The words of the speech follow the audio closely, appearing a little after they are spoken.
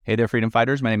Hey there, freedom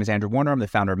fighters. My name is Andrew Warner. I'm the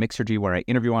founder of Mixergy, where I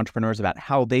interview entrepreneurs about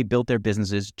how they built their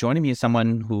businesses. Joining me is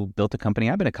someone who built a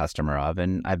company I've been a customer of,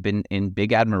 and I've been in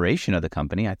big admiration of the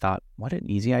company. I thought, what an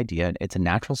easy idea. It's a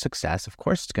natural success. Of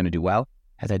course, it's going to do well.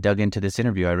 As I dug into this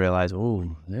interview, I realized,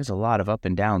 there's a lot of up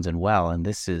and downs and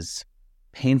this is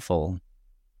painful.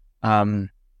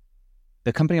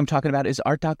 The company I'm talking about is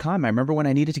art.com. I remember when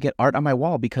I needed to get art on my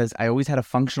wall because I always had a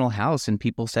functional house and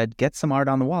people said, get some art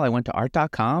on the wall. I went to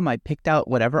art.com. I picked out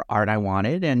whatever art I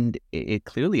wanted, and it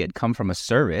clearly had come from a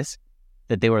service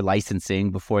that they were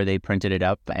licensing before they printed it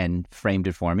up and framed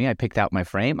it for me. I picked out my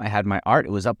frame. I had my art.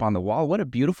 It was up on the wall. What a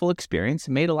beautiful experience.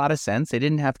 It made a lot of sense. They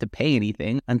didn't have to pay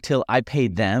anything until I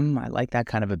paid them. I like that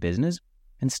kind of a business.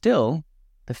 And still,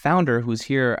 the founder who's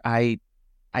here, I'd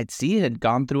see had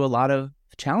gone through a lot of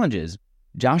challenges.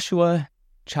 Joshua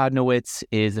Chodnowitz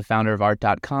is the founder of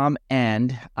art.com,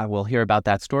 and I will hear about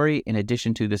that story in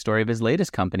addition to the story of his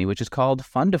latest company, which is called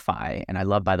Fundify. And I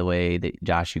love, by the way, that,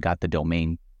 Josh, you got the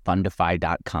domain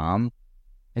fundify.com.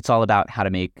 It's all about how to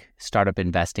make startup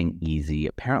investing easy.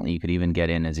 Apparently, you could even get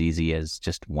in as easy as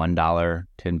just $1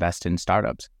 to invest in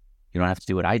startups. You don't have to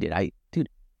do what I did. Dude,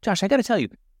 Josh, I got to tell you,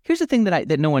 here's the thing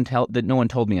that no one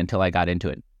told me until I got into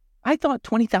it. I thought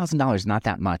 $20,000 not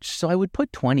that much, so I would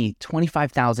put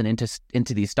 $25,000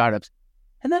 into these startups.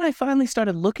 And then I finally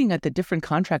started looking at the different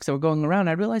contracts that were going around.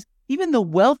 I realized even the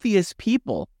wealthiest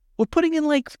people were putting in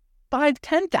like $5,000,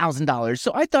 $10,000.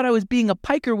 So I thought I was being a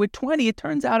piker with 20. It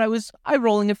turns out I was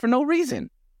eye-rolling it for no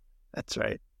reason. That's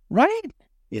right. Right?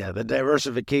 Yeah, the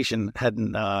diversification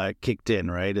hadn't kicked in,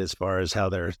 right, as far as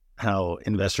how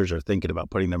investors are thinking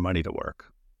about putting their money to work.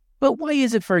 But why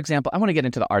is it, for example, I want to get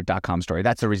into the art.com story.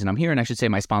 That's the reason I'm here. And I should say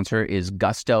my sponsor is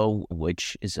Gusto,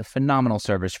 which is a phenomenal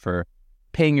service for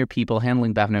paying your people,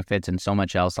 handling benefits, and so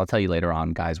much else. I'll tell you later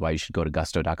on, guys, why you should go to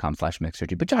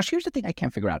gusto.com/Mixergy. But Josh, here's the thing I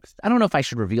can't figure out. I don't know if I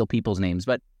should reveal people's names,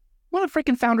 but one of the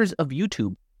freaking founders of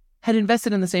YouTube had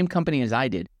invested in the same company as I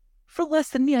did for less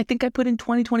than me. I think I put in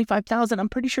 $25,000. I'm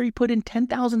pretty sure he put in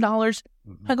 $10,000.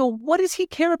 I go, what does he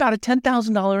care about a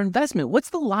 $10,000 investment?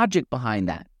 What's the logic behind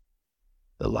that?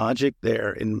 The logic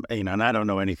there, and I don't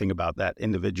know anything about that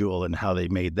individual and how they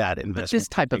made that investment. But this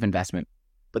type of investment.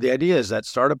 But the idea is that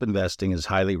startup investing is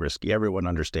highly risky. Everyone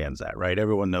understands that, right?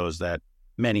 Everyone knows that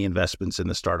many investments in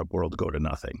the startup world go to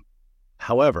nothing.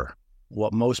 However,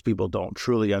 what most people don't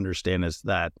truly understand is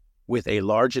that with a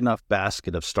large enough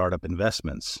basket of startup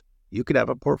investments, you could have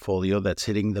a portfolio that's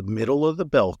hitting the middle of the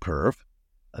bell curve,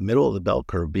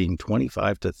 being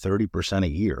 25 to 30% a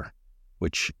year,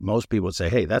 which most people would say,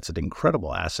 hey, that's an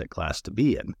incredible asset class to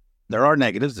be in. There are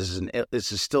negatives. This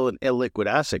is still an illiquid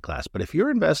asset class. But if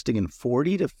you're investing in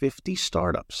 40 to 50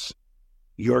 startups,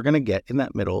 you're going to get in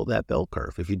that middle of that bell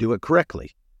curve if you do it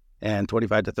correctly. And 20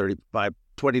 to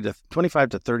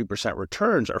 30%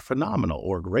 returns are phenomenal,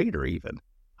 or greater even.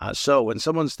 So when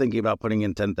someone's thinking about putting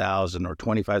in $10,000 or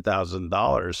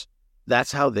 $25,000,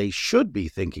 that's how they should be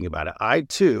thinking about it. I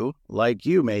too, like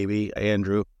you maybe,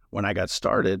 Andrew, when I got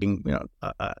started, a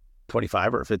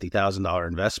 $25,000 or $50,000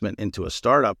 investment into a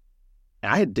startup,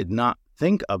 I did not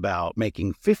think about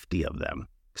making 50 of them.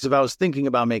 Because if I was thinking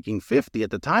about making 50 at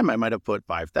the time, I might have put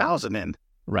 5,000 in.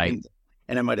 Right.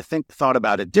 And I might have thought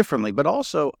about it differently. But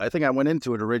also, I think I went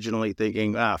into it originally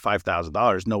thinking,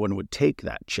 $5,000, no one would take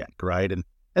that check, right? And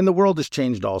the world has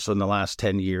changed also in the last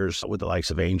 10 years with the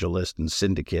likes of AngelList and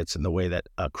syndicates and the way that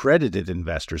accredited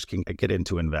investors can get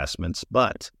into investments.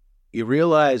 But you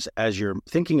realize as you're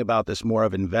thinking about this more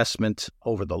of investment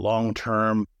over the long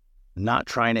term, not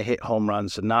trying to hit home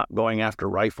runs and not going after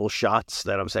rifle shots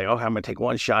that I'm saying, I'm going to take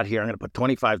one shot here. I'm going to put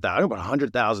 $25,000, I'm going to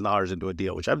put $100,000 into a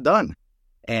deal, which I've done.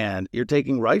 And you're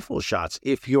taking rifle shots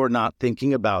if you're not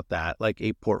thinking about that like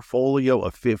a portfolio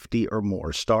of 50 or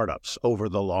more startups over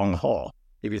the long haul.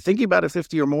 If you're thinking about it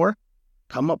 50 or more,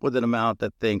 come up with an amount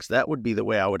that thinks that would be the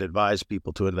way I would advise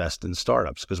people to invest in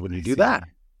startups. Because when you do that,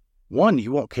 one,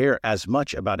 you won't care as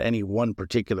much about any one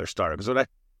particular startup. Because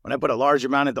when I put a large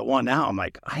amount into one now, I'm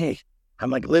like, hey,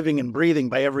 I'm like living and breathing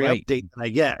by every update that I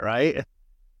get, right?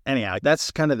 Anyhow,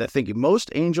 that's kind of the thinking. Most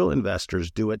angel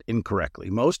investors do it incorrectly.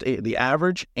 The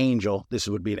average angel, this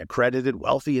would be an accredited,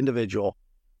 wealthy individual,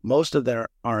 most of them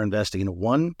are investing in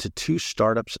 1 to 2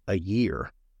 startups a year.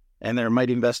 And they might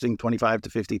be investing $25,000 to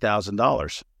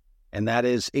 $50,000. And that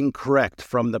is incorrect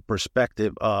from the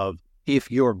perspective of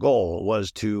if your goal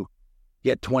was to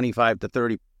get 25 to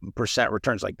 30%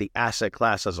 returns, like the asset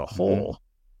class as a whole,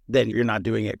 then you're not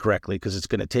doing it correctly, because it's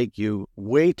going to take you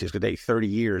it's going to take 30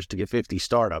 years to get 50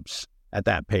 startups at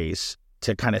that pace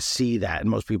to kind of see that. And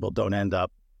most people don't end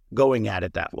up going at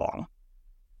it that long.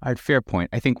 All right, fair point.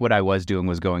 I think what I was doing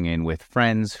was going in with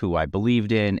friends who I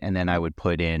believed in, and then I would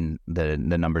put in the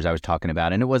numbers I was talking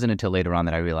about. And it wasn't until later on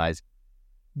that I realized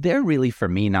they're really, for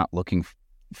me, not looking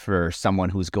for someone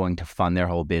who's going to fund their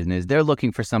whole business. They're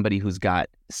looking for somebody who's got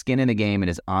skin in the game and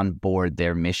is on board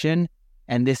their mission.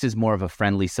 And this is more of a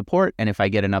friendly support. And if I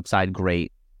get an upside,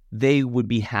 great. They would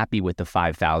be happy with the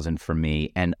 5,000 for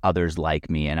me and others like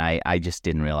me. And I just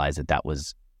didn't realize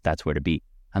that's where to be.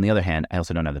 On the other hand, I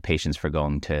also don't have the patience for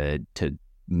going to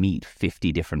meet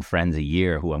 50 different friends a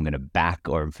year who I'm going to back,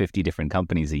 or 50 different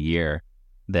companies a year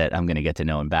that I'm going to get to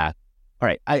know and back. All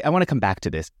right, I want to come back to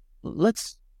this.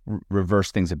 Let's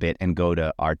reverse things a bit and go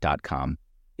to art.com.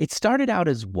 It started out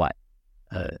as what?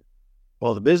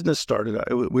 Well, the business started,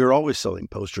 we were always selling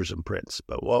posters and prints,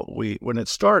 but when it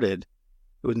started,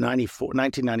 it was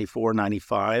 1994,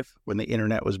 95, when the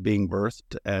internet was being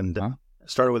birthed, and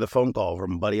started with a phone call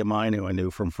from a buddy of mine who I knew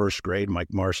from first grade,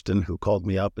 Mike Marston, who called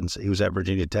me up and said he was at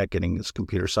Virginia Tech getting his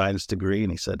computer science degree.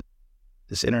 And he said,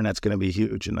 this internet's going to be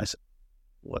huge. And I said,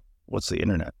 what's the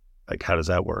internet? Like, how does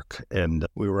that work? And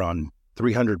we were on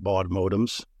 300 baud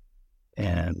modems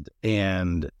and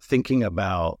thinking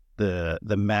about the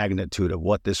magnitude of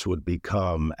what this would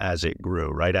become as it grew,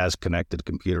 right? As connected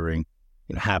computing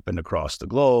happened across the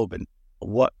globe, and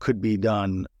what could be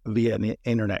done via an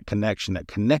internet connection that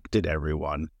connected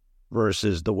everyone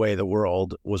versus the way the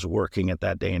world was working at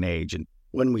that day and age. And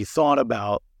when we thought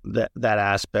about that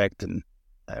aspect, and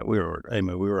we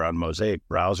were on Mosaic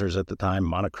browsers at the time,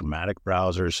 monochromatic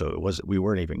browsers, so we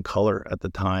weren't even color at the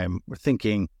time. We're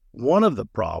thinking one of the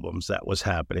problems that was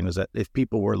happening was that if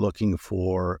people were looking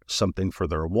for something for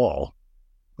their wall,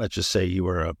 let's just say you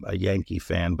were a Yankee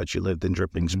fan, but you lived in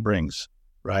Dripping Springs,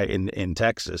 right, in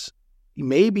Texas,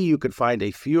 maybe you could find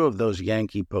a few of those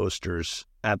Yankee posters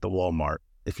at the Walmart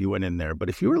if you went in there. But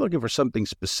if you were looking for something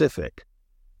specific,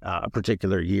 a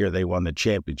particular year they won the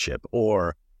championship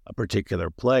or a particular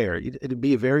player, it'd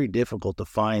be very difficult to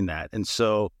find that. And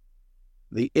so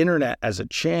the internet as a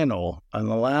channel and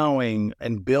allowing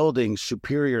and building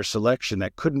superior selection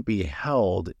that couldn't be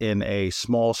held in a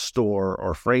small store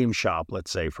or frame shop,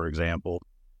 let's say, for example,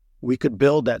 we could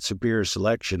build that superior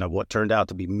selection of what turned out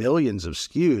to be millions of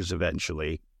SKUs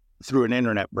eventually through an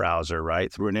internet browser,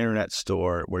 right? Through an internet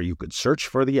store where you could search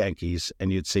for the Yankees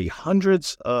and you'd see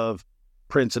hundreds of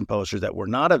prints and posters that were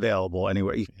not available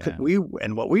anywhere.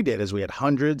 And what we did is we had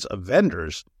hundreds of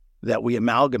vendors that we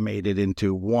amalgamated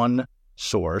into one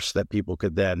source that people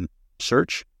could then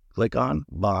search, click on,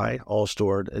 buy, all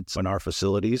stored. It's in our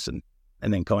facilities and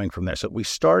then going from there. So we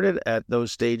started at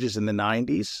those stages in the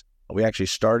 90s. We actually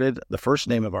started, the first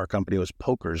name of our company was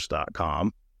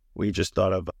Pokers.com. We just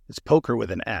thought of, it's poker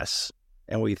with an S.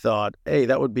 And we thought, hey,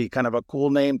 that would be kind of a cool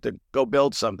name to go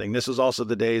build something. This was also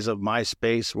the days of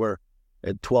MySpace where it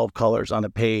had 12 colors on a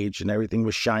page and everything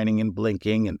was shining and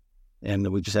blinking. And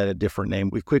we just had a different name.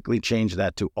 We quickly changed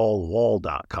that to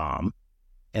allwall.com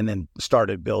and then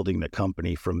started building the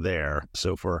company from there.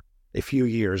 So for a few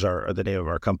years, the name of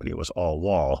our company was All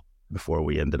Wall before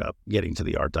we ended up getting to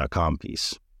the art.com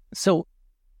piece. So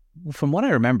from what I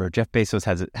remember, Jeff Bezos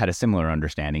had a similar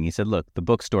understanding. He said, look, the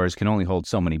bookstores can only hold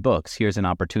so many books. Here's an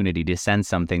opportunity to send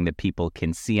something that people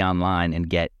can see online and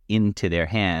get into their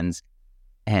hands,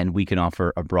 and we can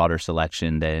offer a broader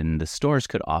selection than the stores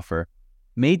could offer.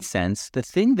 Made sense. The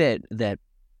thing that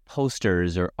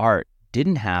posters or art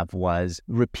didn't have was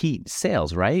repeat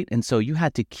sales, right? And so you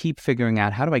had to keep figuring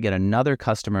out, how do I get another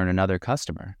customer and another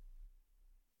customer?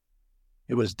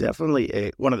 It was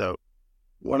definitely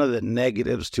one of the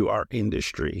negatives to our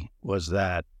industry was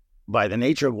that by the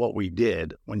nature of what we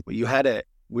did, when we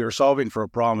were solving for a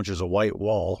problem, which is a white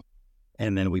wall,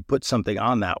 and then we put something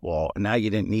on that wall, and now you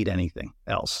didn't need anything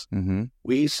else. Mm-hmm.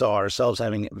 We saw ourselves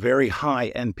having very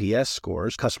high NPS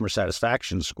scores. Customer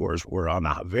satisfaction scores were on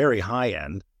a very high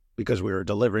end because we were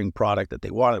delivering product that they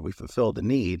wanted. We fulfilled the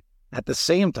need. At the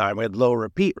same time, we had low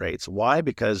repeat rates. Why?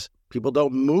 Because people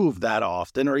don't move that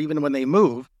often, or even when they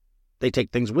move, they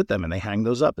take things with them and they hang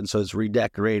those up. And so it's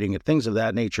redecorating and things of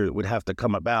that nature that would have to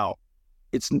come about.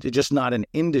 It's just not an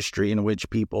industry in which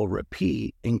people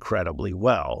repeat incredibly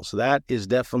well. So that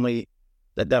definitely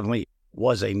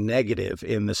was a negative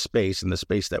in the space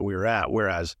that we were at.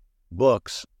 Whereas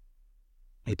books,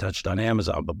 you touched on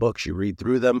Amazon, but books, you read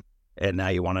through them and now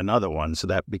you want another one. So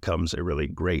that becomes a really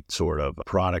great sort of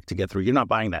product to get through. You're not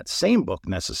buying that same book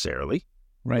necessarily.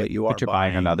 Right. But you're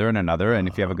buying another and another. And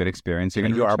if you have a good experience,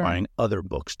 you are buying other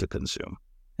books to consume.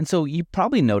 And so you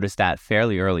probably noticed that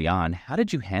fairly early on. How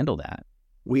did you handle that?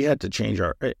 We had to change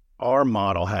our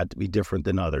model had to be different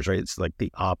than others, right? It's like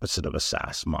the opposite of a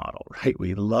SaaS model, right?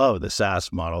 We love the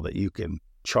SaaS model that you can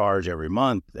charge every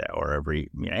month or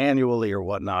annually or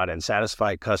whatnot and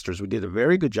satisfy customers. We did a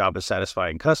very good job of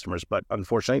satisfying customers, but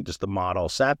unfortunately, just the model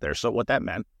sat there. So what that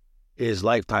meant is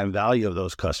lifetime value of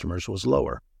those customers was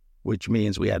lower, which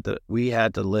means we had to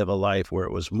live a life where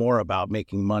it was more about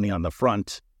making money on the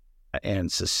front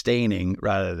and sustaining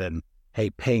rather than,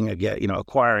 hey,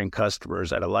 acquiring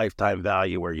customers at a lifetime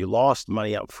value where you lost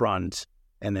money up front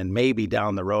and then maybe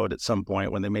down the road at some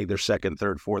point when they made their second,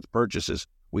 third, fourth purchases,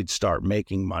 we'd start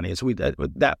making money. So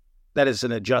that is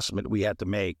an adjustment we had to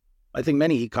make. I think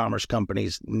many e-commerce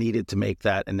companies needed to make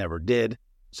that and never did.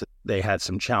 So they had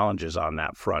some challenges on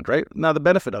that front, right? Now, the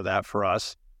benefit of that for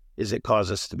us is it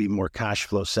caused us to be more cash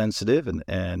flow sensitive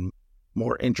and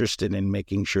more interested in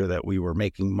making sure that we were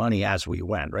making money as we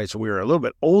went, right? So we were a little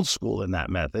bit old school in that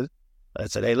method. I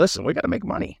said, hey, listen, we got to make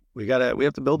money. We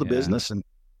have to build a business. And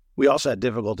we also had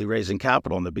difficulty raising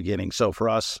capital in the beginning. So for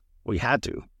us, we had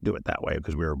to do it that way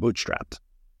because we were bootstrapped. It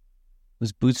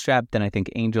was bootstrapped, then I think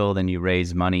angel, then you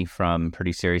raised money from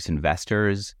pretty serious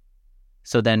investors.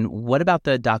 So then what about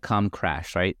the .com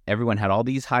crash, right? Everyone had all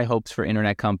these high hopes for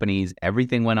internet companies.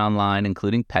 Everything went online,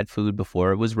 including pet food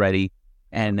before it was ready.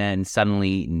 And then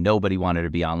suddenly nobody wanted to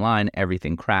be online.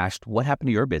 Everything crashed. What happened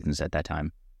to your business at that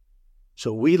time?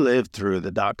 So we lived through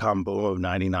the .com boom of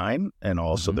 99 and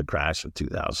also the crash of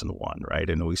 2001, right?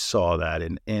 And we saw that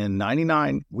in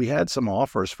 99, we had some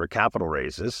offers for capital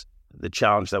raises. The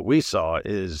challenge that we saw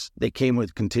is they came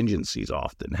with contingencies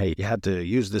often. Hey, you had to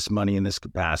use this money in this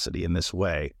capacity, in this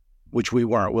way, which we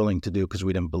weren't willing to do because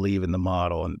we didn't believe in the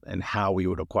model and how we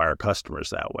would acquire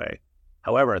customers that way.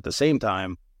 However, at the same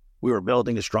time, we were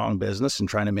building a strong business and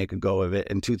trying to make a go of it.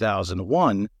 In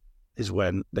 2001 is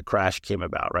when the crash came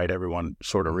about, right? Everyone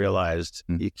sort of realized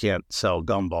you can't sell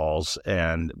gumballs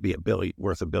and be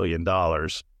worth $1 billion.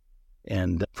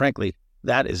 And frankly,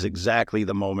 that is exactly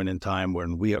the moment in time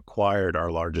when we acquired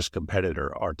our largest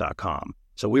competitor, Art.com.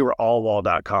 So we were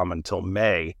allwall.com until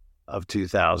May of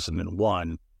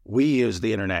 2001. We used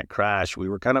the internet crash. We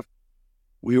were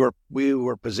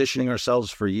positioning ourselves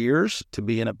for years to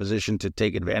be in a position to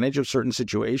take advantage of certain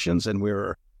situations. And we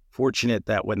were fortunate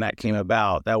that when that came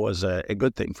about, that was a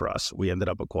good thing for us. We ended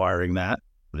up acquiring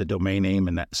the domain name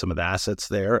and some of the assets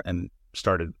there, and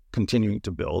started continuing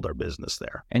to build our business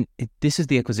there. And this is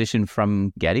the acquisition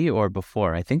from Getty or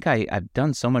before? I think I've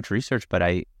done so much research, but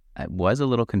I was a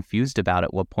little confused about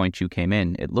at what point you came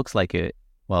in. It looks like it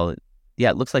was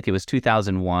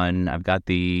 2001. I've got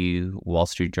the Wall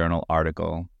Street Journal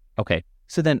article. Okay.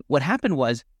 So then what happened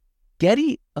was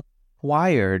Getty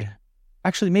acquired,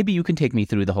 actually, maybe you can take me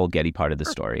through the whole Getty part of the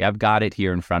story. I've got it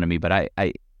here in front of me, but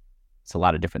it's a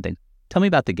lot of different things. Tell me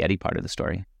about the Getty part of the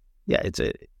story. Yeah,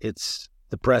 it's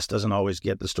the press doesn't always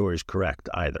get the stories correct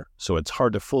either. So it's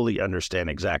hard to fully understand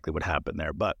exactly what happened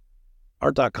there. But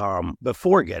Art.com,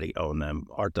 before Getty owned them,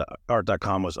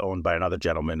 Art.com was owned by another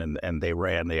gentleman, and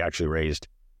they actually raised,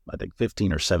 I think,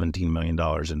 $15 or $17 million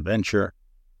in venture.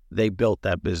 They built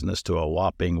that business to a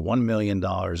whopping $1 million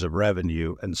of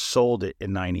revenue and sold it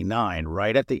in 99,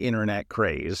 right at the internet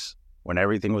craze, when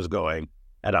everything was going,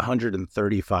 at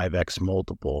 135x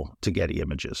multiple to Getty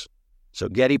Images. So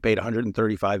Getty paid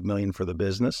 $135 million for the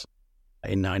business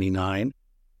in 99,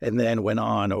 and then went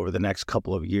on over the next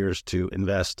couple of years to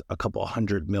invest a couple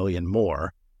 $100 million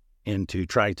more into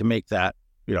trying to make that,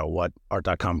 what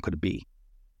Art.com could be.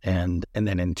 And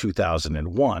then in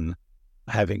 2001,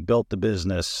 having built the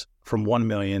business from 1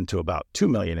 million to about 2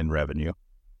 million in revenue,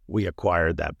 we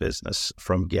acquired that business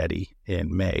from Getty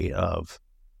in May of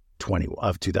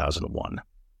 2001.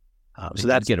 So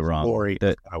that's the story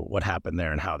of what happened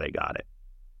there and how they got it.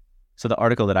 So the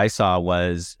article that I saw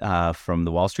was from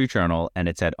the Wall Street Journal, and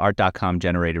it said Art.com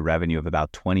generated revenue of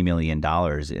about $20 million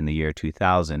in the year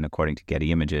 2000, according to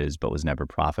Getty Images, but was never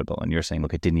profitable. And you're saying,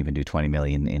 look, it didn't even do 20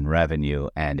 million in revenue,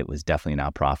 and it was definitely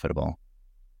not profitable.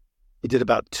 It did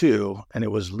about 2, and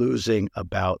it was losing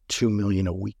about 2 million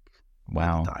a week.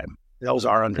 Wow. At the time. That was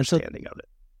our understanding of it.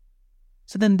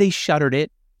 So then they shuttered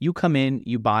it. You come in,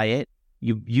 you buy it,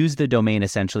 you use the domain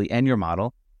essentially and your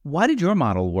model. Why did your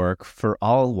model work for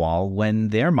Allwall when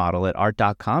their model at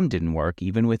Art.com didn't work,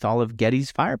 even with all of Getty's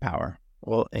firepower?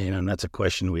 Well, and that's a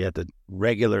question we had to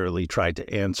regularly try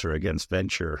to answer against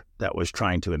venture that was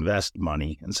trying to invest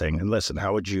money and saying, and listen,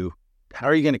 how are you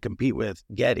going to compete with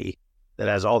Getty that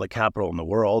has all the capital in the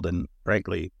world and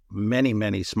frankly, many,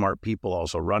 many smart people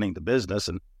also running the business?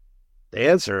 And the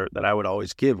answer that I would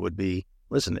always give would be,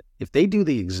 listen, if they do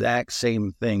the exact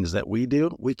same things that we do,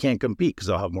 we can't compete because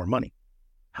they'll have more money.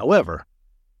 However,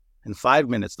 in 5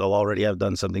 minutes, they'll already have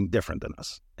done something different than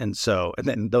us. And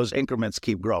then those increments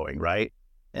keep growing, right?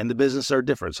 And the businesses are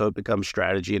different. So it becomes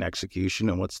strategy and execution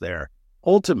and what's there.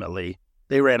 ultimately,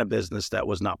 they ran a business that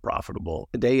was not profitable.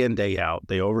 Day in, day out,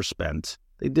 they overspent.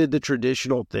 They did the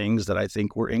traditional things that I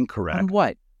think were incorrect. On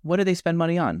what? What do they spend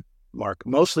money on?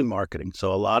 Mostly marketing.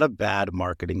 So a lot of bad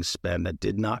marketing spend that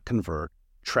did not convert.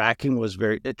 Tracking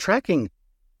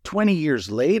 20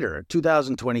 years later,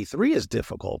 2023 is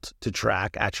difficult to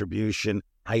track attribution,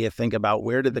 how you think about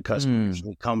where did the customers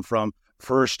come from,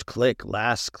 first click,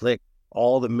 last click,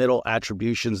 all the middle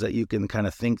attributions that you can kind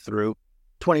of think through.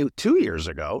 22 years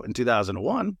ago, in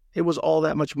 2001, it was all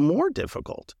that much more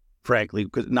difficult, frankly,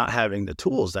 because not having the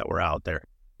tools that were out there.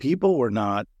 People were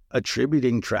not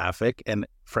attributing traffic and,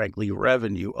 frankly,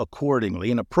 revenue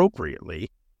accordingly and appropriately.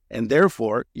 And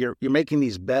therefore, you're making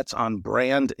these bets on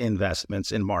brand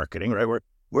investments in marketing, right?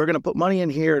 We're going to put money in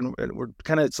here and we're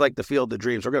kind of, it's like the field of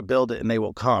dreams. We're going to build it and they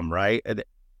will come, right? And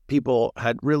people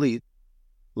had really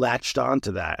latched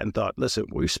onto that and thought, listen,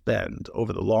 we spend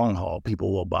over the long haul,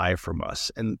 people will buy from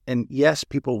us. And yes,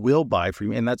 people will buy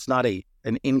from you. And that's not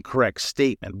an incorrect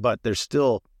statement, but there's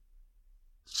still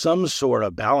some sort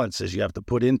of balances you have to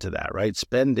put into that, right?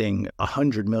 Spending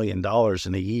 $100 million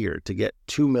in a year to get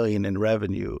 $2 million in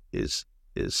revenue is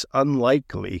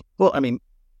unlikely. Well, I mean,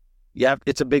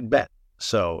 it's a big bet.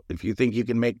 So if you think you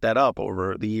can make that up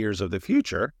over the years of the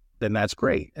future, then that's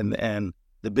great. And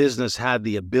the business had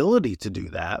the ability to do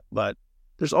that, but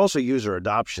there's also user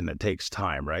adoption that takes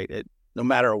time, right? No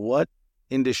matter what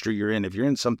industry you're in, if you're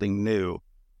in something new,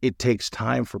 it takes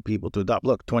time for people to adopt.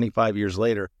 Look, 25 years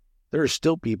later, there are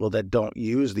still people that don't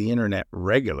use the internet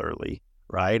regularly,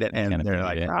 right? And they're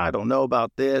like, I don't know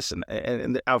about this.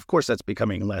 And of course, that's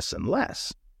becoming less and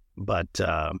less. But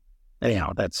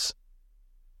anyhow, that's...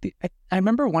 I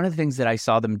remember one of the things that I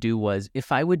saw them do was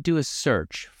if I would do a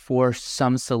search for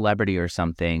some celebrity or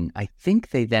something, I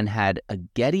think they then had a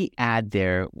Getty ad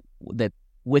there that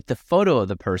with the photo of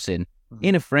the person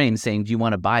in a frame saying, do you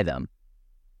want to buy them?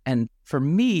 And for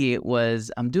me, it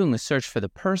was, I'm doing a search for the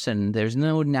person. There's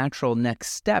no natural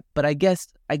next step, but I guess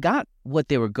I got what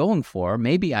they were going for.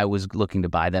 Maybe I was looking to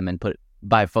buy them and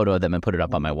buy a photo of them and put it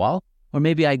up on my wall. Or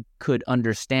maybe I could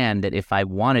understand that if I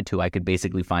wanted to, I could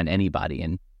basically find anybody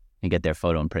and get their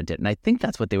photo and print it. And I think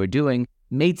that's what they were doing.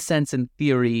 Made sense in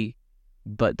theory,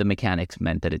 but the mechanics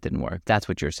meant that it didn't work. That's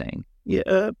what you're saying.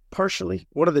 Yeah, partially.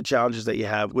 One of the challenges that you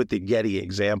have with the Getty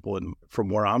example, and from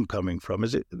where I'm coming from,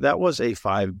 is that was a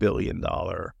 $5 billion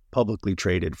publicly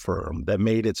traded firm that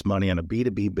made its money on a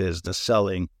B2B business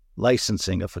selling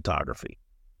licensing of photography.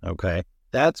 Okay.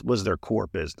 That was their core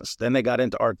business. Then they got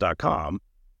into art.com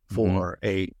for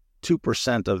a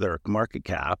 2% of their market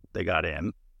cap. They got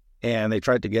in. And they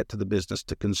tried to get to the business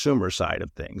to consumer side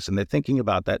of things. And they're thinking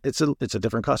about that. It's a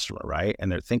different customer, right?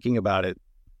 And they're thinking about it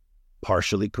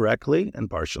partially correctly and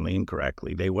partially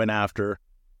incorrectly. They went after,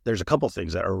 there's a couple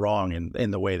things that are wrong in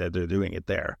the way that they're doing it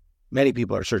there. Many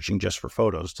people are searching just for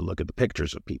photos to look at the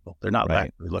pictures of people. They're not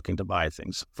actually looking to buy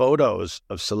things. Photos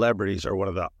of celebrities are one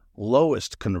of the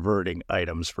lowest converting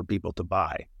items for people to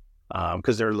buy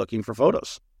because they're looking for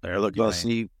photos. They're looking to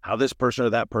see how this person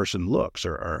or that person looks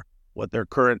or what their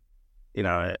current,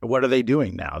 what are they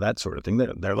doing now? That sort of thing.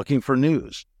 They're looking for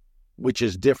news, which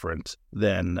is different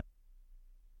than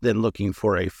looking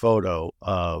for a photo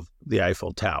of the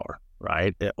Eiffel Tower,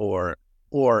 right? Or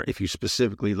if you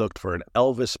specifically looked for an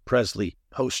Elvis Presley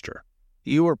poster,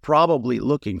 you were probably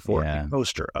looking for a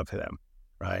poster of him,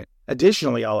 right?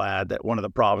 Additionally, I'll add that one of the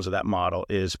problems of that model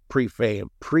is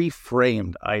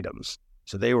pre-framed items.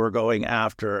 So they were going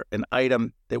after an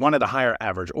item. They wanted a higher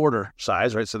average order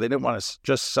size, right? So they didn't want to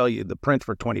just sell you the print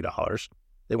for $20.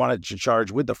 They wanted to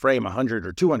charge with the frame $100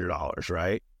 or $200,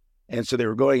 right? And so they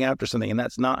were going after something, and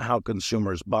that's not how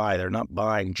consumers buy. They're not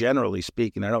buying, generally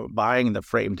speaking, they're not buying the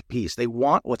framed piece. They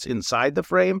want what's inside the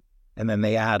frame, and then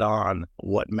they add on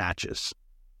what matches.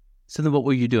 So then what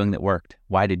were you doing that worked?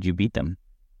 Why did you beat them?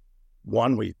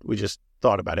 One, we just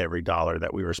thought about every dollar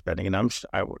that we were spending, and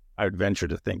I would venture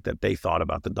to think that they thought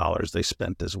about the dollars they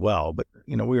spent as well. But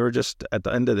we were just at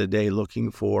the end of the day looking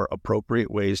for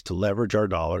appropriate ways to leverage our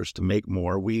dollars to make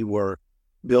more. We were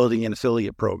building an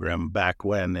affiliate program back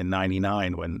when in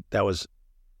 '99, when that was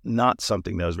not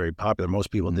something that was very popular. Most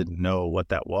people didn't know what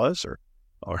that was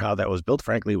or how that was built.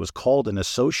 Frankly, it was called an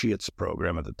associates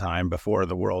program at the time before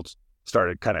the world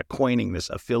started kind of coining this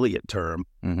affiliate term.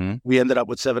 We ended up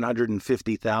with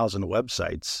 750,000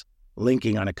 websites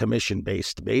linking on a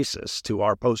commission-based basis to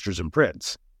our posters and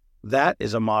prints. That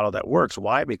is a model that works.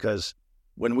 Why? Because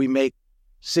when we make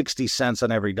 60 cents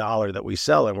on every dollar that we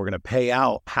sell, and we're going to pay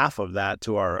out half of that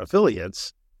to our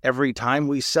affiliates, every time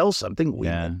we sell something, we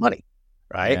make money,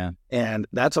 right? And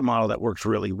that's a model that works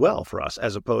really well for us,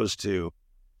 as opposed to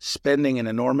spending an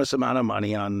enormous amount of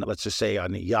money on, let's just say,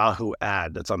 on a Yahoo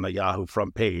ad that's on the Yahoo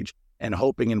front page, and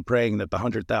hoping and praying that the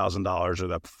 $100,000 or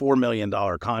the $4 million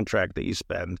contract that you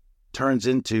spend turns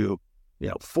into,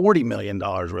 $40 million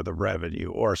worth of revenue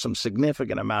or some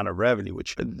significant amount of revenue,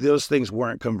 which those things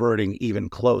weren't converting even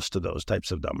close to those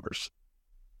types of numbers.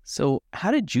 So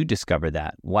how did you discover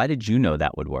that? Why did you know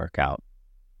that would work out?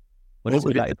 What is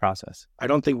it about your process? I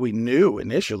don't think we knew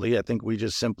initially. I think we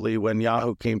just simply, when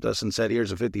Yahoo came to us and said,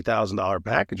 here's a $50,000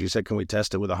 package, you said, can we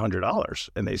test it with $100?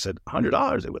 And they said,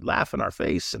 $100? They would laugh in our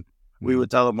face. And we would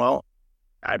tell them, well,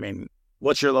 I mean,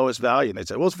 what's your lowest value? And they'd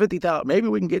say, well, it's $50,000. Maybe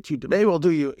we can get you, maybe we'll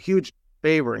do you a huge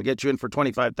favor and get you in for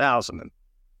 $25,000.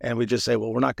 And we just say,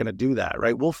 well, we're not going to do that,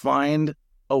 right? We'll find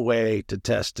a way to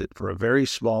test it for a very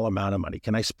small amount of money.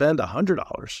 Can I spend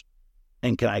 $100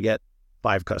 and can I get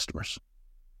 5 customers?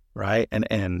 Right?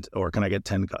 Or can I get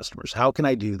 10 customers? How can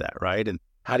I do that? Right? And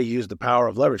how to use the power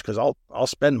of leverage, because I'll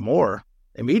spend more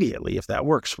immediately if that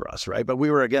works for us. Right? But we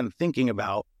were, again, thinking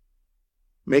about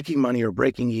making money or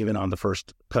breaking even on the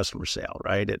first customer sale,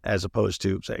 right? As opposed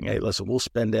to saying, hey, listen, we'll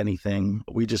spend anything.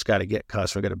 We just got to get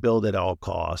customers. We're going to build at all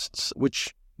costs,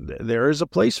 which there is a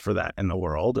place for that in the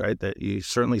world, right? That you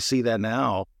certainly see that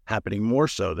now happening more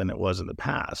so than it was in the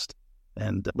past.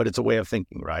 But it's a way of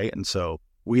thinking, right? And so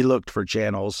we looked for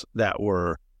channels that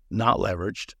were not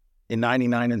leveraged. In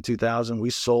 99 and 2000, we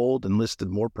sold and listed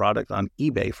more product on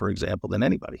eBay, for example, than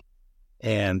anybody.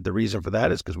 And the reason for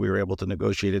that is because we were able to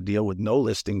negotiate a deal with no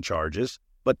listing charges,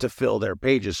 but to fill their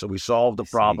pages. So we solved the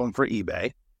problem for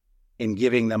eBay in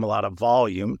giving them a lot of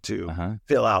volume to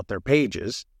fill out their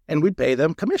pages, and we'd pay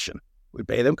them commission. We'd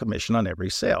pay them commission on every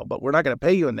sale, but we're not going to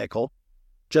pay you a nickel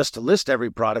just to list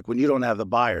every product when you don't have the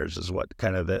buyers, is what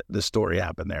kind of the story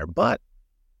happened there. But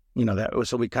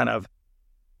so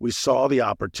we saw the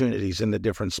opportunities in the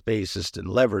different spaces to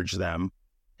leverage them.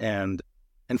 And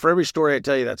for every story I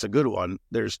tell you that's a good one,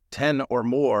 there's 10 or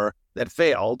more that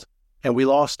failed and we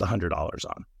lost $100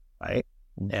 on, right?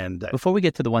 And before we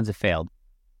get to the ones that failed,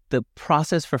 the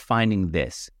process for finding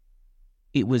this,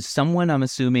 it was someone, I'm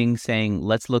assuming, saying,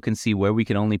 let's look and see where we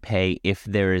can only pay if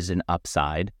there is an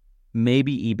upside.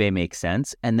 Maybe eBay makes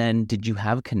sense. And then did you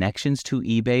have connections to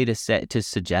eBay to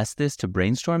suggest this, to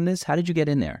brainstorm this? How did you get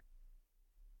in there?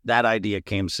 That idea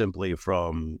came simply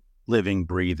from living,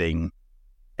 breathing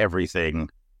everything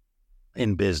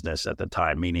in business at the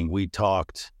time, meaning we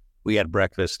had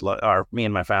breakfast, me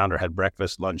and my founder had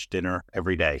breakfast, lunch, dinner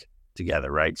every day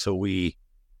together, right? So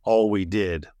all we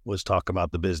did was talk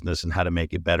about the business and how to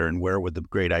make it better and where would the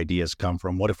great ideas come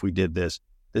from? What if we did this?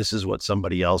 This is what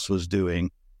somebody else was doing.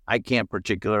 I can't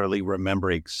particularly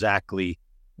remember exactly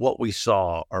what we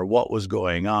saw or what was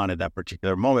going on at that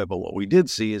particular moment, but what we did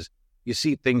see is you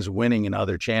see things winning in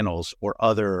other channels or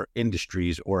other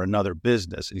industries or another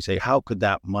business. And you say, how could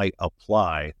that might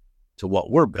apply to what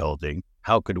we're building?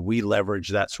 How could we leverage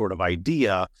that sort of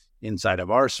idea inside of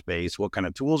our space? What kind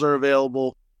of tools are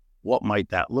available? What might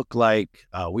that look like?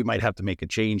 We might have to make a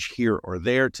change here or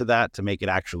there to that to make it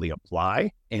actually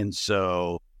apply. And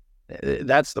so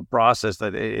that's the process.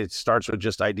 That it starts with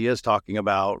just ideas, talking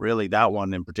about really that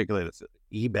one in particular.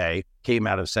 eBay came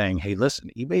out of saying, hey, listen,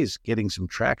 eBay's getting some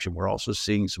traction. We're also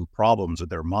seeing some problems with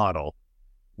their model.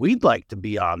 We'd like to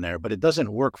be on there, but it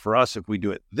doesn't work for us if we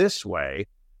do it this way.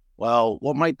 Well,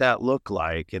 what might that look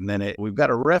like? And then we've got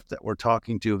a rep that we're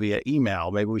talking to via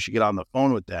email. Maybe we should get on the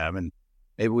phone with them, and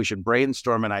maybe we should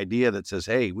brainstorm an idea that says,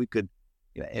 hey, we could,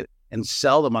 and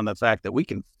sell them on the fact that we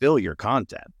can fill your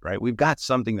content, right? We've got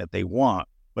something that they want,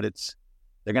 but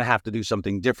they're going to have to do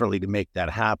something differently to make that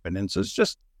happen. And so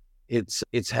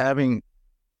it's having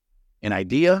an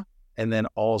idea, and then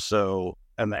also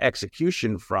on the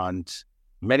execution front,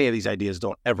 many of these ideas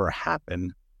don't ever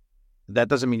happen. That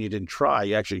doesn't mean you didn't try.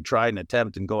 You actually try and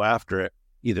attempt and go after it.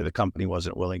 Either the company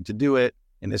wasn't willing to do it.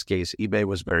 In this case, eBay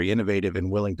was very innovative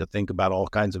and willing to think about all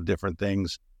kinds of different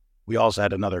things. We also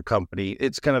had another company.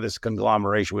 It's kind of this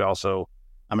conglomeration.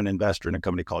 I'm an investor in a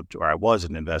company I was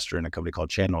an investor in a company called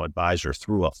Channel Advisor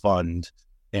through a fund.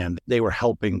 And they were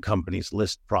helping companies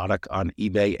list product on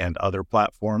eBay and other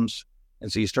platforms.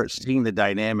 And so you start seeing the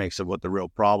dynamics of what the real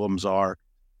problems are.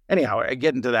 Anyhow, I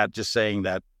get into that just saying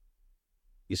that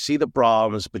you see the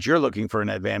problems, but you're looking for an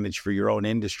advantage for your own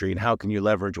industry. And how can you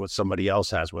leverage what somebody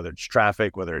else has, whether it's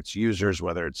traffic, whether it's users,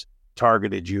 whether it's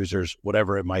targeted users,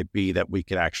 whatever it might be that we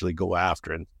can actually go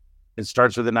after. And it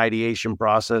starts with an ideation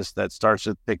process that starts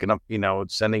with picking up,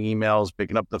 sending emails,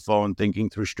 picking up the phone, thinking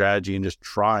through strategy, and just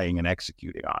trying and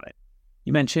executing on it.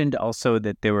 You mentioned also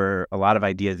that there were a lot of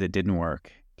ideas that didn't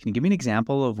work. Can you give me an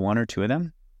example of one or two of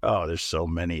them? Oh, there's so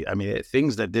many. I mean,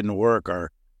 things that didn't work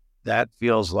that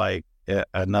feels like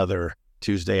another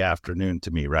Tuesday afternoon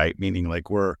to me, right? Meaning like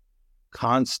we're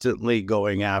constantly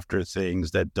going after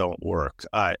things that don't work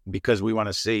because we want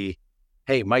to see,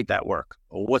 hey, might that work?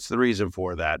 Well, what's the reason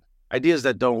for that? Ideas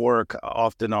that don't work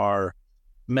often are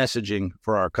messaging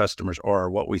for our customers or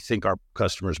what we think our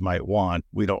customers might want.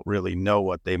 We don't really know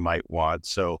what they might want.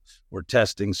 So we're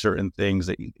testing certain things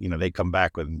that, they come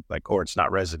back with like, or it's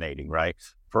not resonating, right?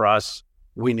 For us,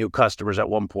 we knew customers at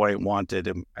one point wanted,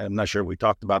 and I'm not sure if we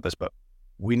talked about this, but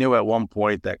we knew at one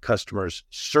point that customers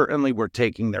certainly were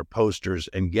taking their posters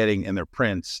and getting in their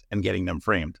prints and getting them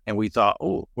framed. And we thought,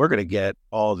 oh, we're going to get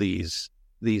all these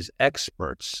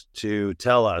experts to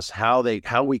tell us how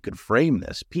we could frame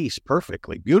this piece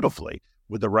perfectly, beautifully,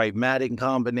 with the right matting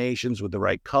combinations, with the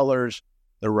right colors,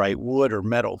 the right wood or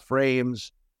metal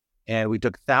frames. And we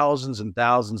took thousands and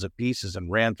thousands of pieces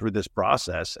and ran through this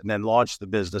process and then launched the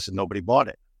business and nobody bought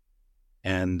it.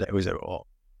 And it was, well,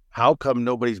 how come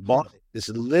nobody's bought it? This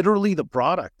is literally the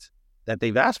product that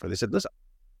they've asked for. They said, listen,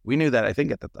 we knew that I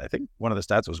think one of the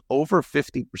stats was over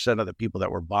 50% of the people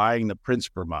that were buying the prints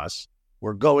from us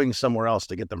were going somewhere else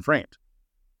to get them framed.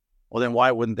 Well, then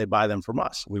why wouldn't they buy them from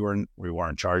us? We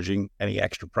weren't charging any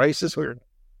extra prices. We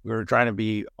were trying to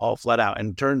be all flat out.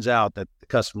 And it turns out that the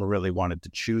customer really wanted to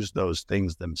choose those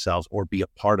things themselves or be a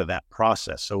part of that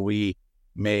process. So we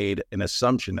made an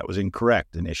assumption that was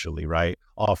incorrect initially, right?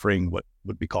 Offering what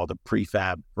would be called a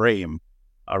prefab frame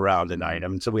around an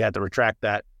item. So we had to retract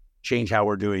that, change how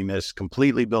we're doing this,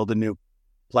 completely build a new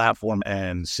platform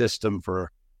and system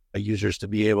for users to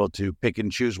be able to pick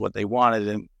and choose what they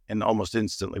wanted. And almost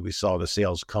instantly we saw the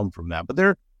sales come from that. But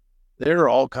there are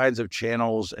all kinds of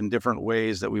channels and different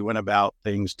ways that we went about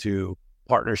things, to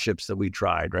partnerships that we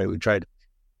tried, right? We tried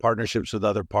partnerships with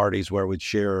other parties where we'd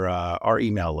share our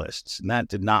email lists, and that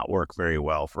did not work very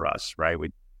well for us, right?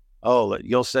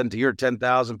 You'll send to your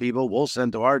 10,000 people, we'll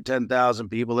send to our 10,000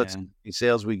 people. Let's see the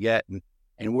sales we get.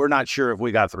 And we're not sure if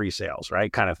we got 3 sales,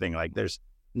 right? Kind of thing. Like there's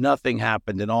nothing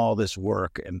happened in all this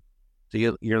work. And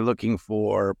so you're looking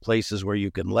for places where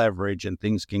you can leverage and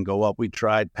things can go up. We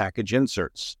tried package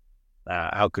inserts.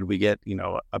 How could we get,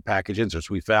 a package inserts?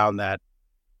 We found that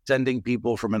sending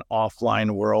people from an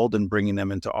offline world and bringing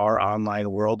them into our online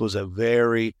world was a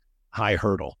very high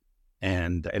hurdle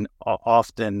and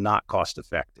often not cost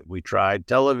effective. We tried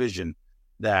television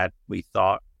that we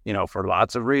thought, for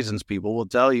lots of reasons, people will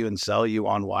tell you and sell you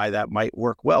on why that might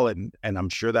work well. And I'm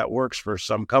sure that works for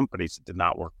some companies. It did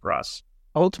not work for us.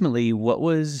 Ultimately, what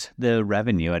was the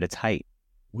revenue at its height?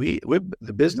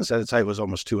 The business at its height was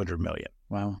almost 200 million.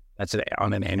 Wow. That's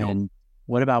on an annual. And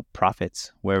what about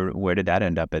profits? Where did that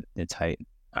end up at its height?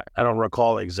 I don't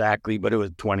recall exactly, but it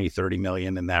was 20, 30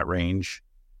 million in that range.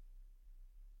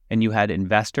 And you had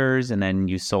investors, and then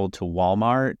you sold to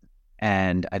Walmart.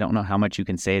 And I don't know how much you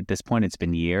can say at this point. It's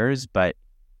been years, but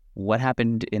what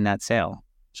happened in that sale?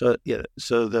 So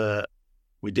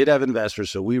we did have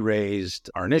investors. So we raised,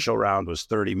 our initial round was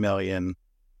 30 million.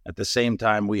 At the same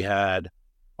time, we had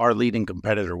our leading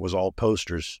competitor was All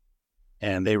Posters,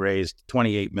 and they raised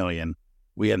 28 million.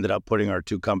 We ended up putting our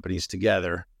two companies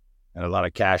together and a lot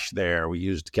of cash there. We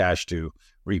used cash to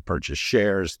repurchase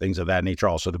shares, things of that nature,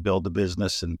 also to build the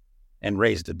business, and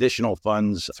raised additional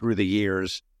funds through the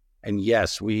years. And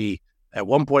yes, at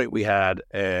one point we had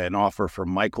an offer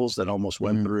from Michaels that almost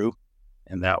went through,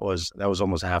 and that was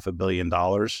almost $500 million.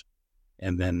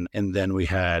 And then we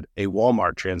had a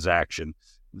Walmart transaction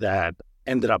that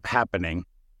ended up happening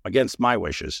against my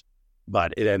wishes,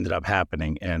 but it ended up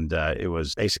happening, and it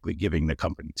was basically giving the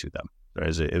company to them.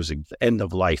 It was an end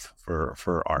of life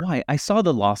for art. Well, I saw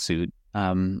the lawsuit.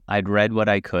 I'd read what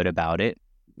I could about it.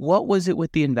 What was it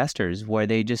with the investors? Were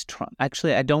they just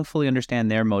actually, I don't fully understand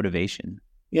their motivation.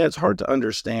 Yeah, it's hard to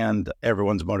understand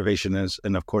everyone's motivation is,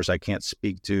 and of course I can't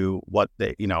speak to what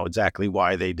they, exactly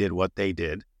why they did what they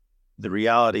did. The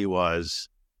reality was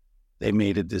they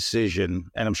made a decision,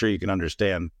 and I'm sure you can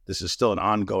understand this is still an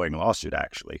ongoing lawsuit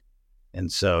actually.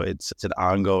 And so it's an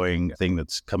ongoing thing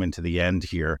that's coming to the end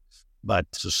here. But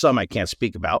so some I can't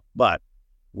speak about, but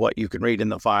what you can read in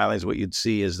the filings, what you'd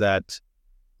see is that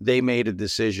they made a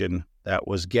decision that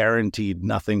was guaranteed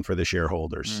nothing for the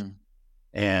shareholders.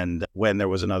 And when there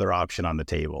was another option on the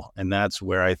table. And that's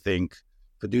where I think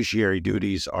fiduciary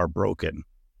duties are broken.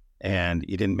 And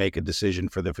you didn't make a decision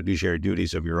for the fiduciary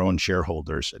duties of your own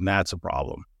shareholders. And that's a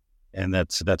problem. And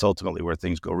that's ultimately where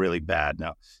things go really bad.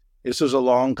 Now, this was a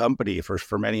long company.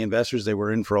 For many investors, they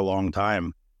were in for a long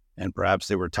time. And perhaps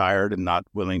they were tired and not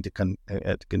willing to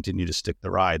continue to stick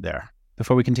the ride there.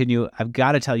 Before we continue, I've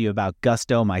got to tell you about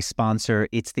Gusto, my sponsor.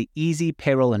 It's the easy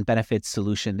payroll and benefits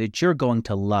solution that you're going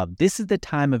to love. This is the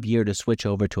time of year to switch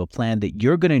over to a plan that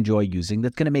you're going to enjoy using,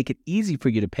 that's going to make it easy for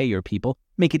you to pay your people,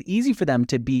 make it easy for them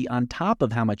to be on top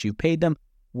of how much you've paid them,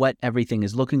 what everything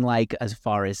is looking like as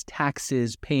far as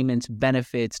taxes, payments,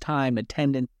 benefits, time,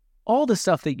 attendance, all the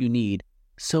stuff that you need.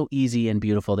 So easy and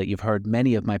beautiful that you've heard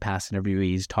many of my past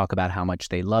interviewees talk about how much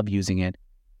they love using it.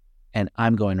 And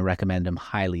I'm going to recommend them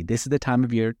highly. This is the time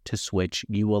of year to switch.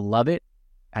 You will love it.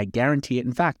 I guarantee it.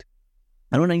 In fact,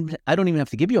 I don't even have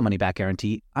to give you a money back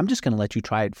guarantee. I'm just going to let you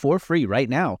try it for free right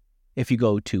now. If you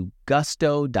go to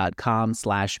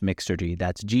gusto.com/Mixergy,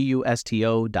 that's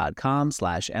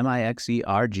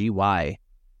gusto.com/MIXERGY.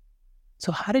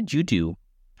 So how did you do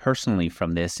personally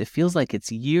from this? It feels like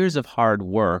it's years of hard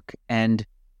work, and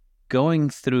going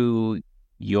through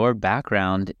your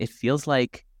background, it feels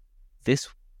like this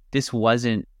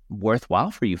wasn't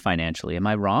worthwhile for you financially. Am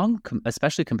I wrong?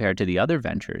 Especially compared to the other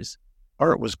ventures.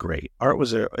 Art was great. It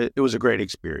was a great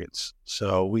experience.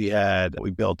 So we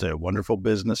built a wonderful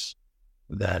business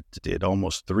that did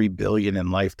almost $3 billion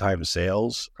in lifetime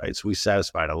sales, right? So we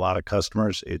satisfied a lot of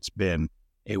customers. It's been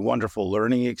a wonderful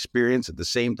learning experience. At the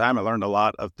same time, I learned a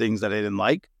lot of things that I didn't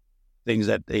like, things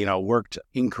that, worked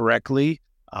incorrectly.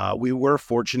 We were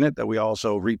fortunate that we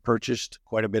also repurchased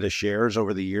quite a bit of shares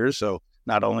over the years. So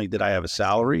not only did I have a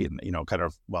salary and,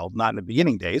 not in the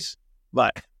beginning days,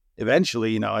 but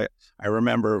eventually, I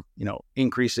remember,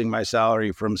 increasing my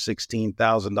salary from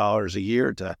 $16,000 a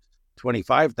year to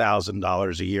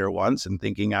 $25,000 a year once, and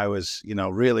thinking I was,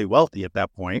 really wealthy at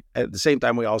that point. At the same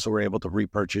time, we also were able to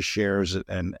repurchase shares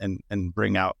and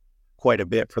bring out quite a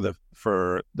bit for the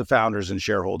founders and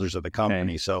shareholders of the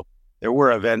company. Okay. So there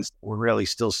were events that were really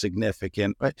still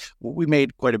significant. We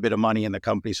made quite a bit of money in the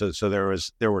company, so there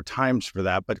were times for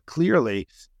that, but clearly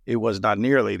it was not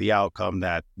nearly the outcome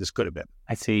that this could have been.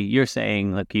 I see. You're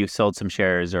saying, look, you sold some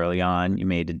shares early on, you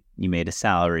made a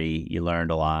salary, you learned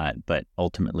a lot, but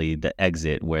ultimately the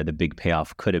exit, where the big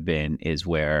payoff could have been, is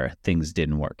where things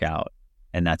didn't work out,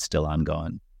 and that's still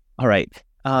ongoing. All right.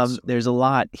 There's a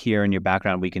lot here in your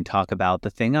background we can talk about.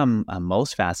 The thing I'm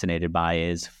most fascinated by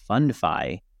is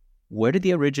Fundfi. Where did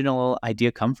the original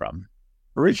idea come from?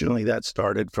 Originally, that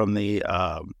started from if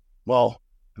I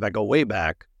go way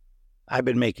back, I've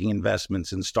been making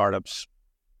investments in startups,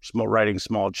 writing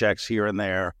small checks here and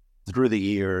there through the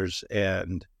years.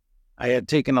 And I had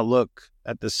taken a look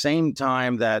at the same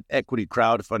time that equity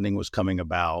crowdfunding was coming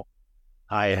about.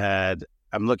 I'm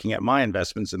looking at my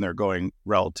investments and they're going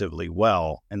relatively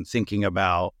well, and thinking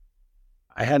about,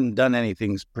 I hadn't done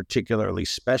anything particularly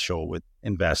special with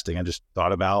investing. I just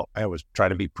thought about, I was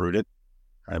trying to be prudent,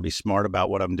 trying to be smart about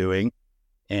what I'm doing.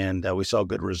 And we saw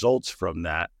good results from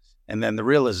that. And then the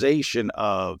realization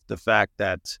of the fact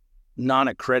that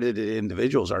non-accredited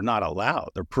individuals are not allowed,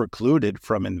 they're precluded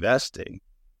from investing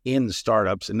in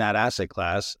startups in that asset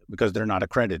class because they're not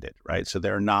accredited, right? So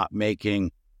they're not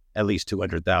making at least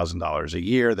 $200,000 a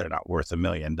year. They're not worth $1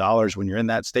 million. When you're in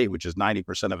that state, which is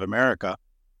 90% of America,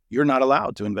 you're not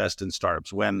allowed to invest in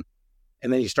startups. And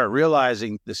then you start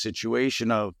realizing the situation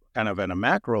of kind of at a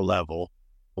macro level,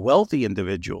 wealthy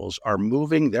individuals are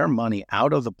moving their money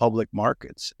out of the public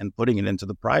markets and putting it into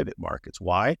the private markets.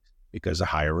 Why? Because of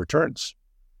higher returns.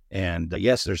 And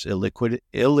yes, there's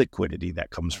illiquidity that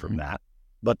comes from that,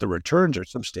 but the returns are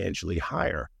substantially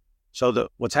higher. So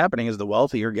what's happening is the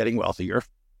wealthy are getting wealthier,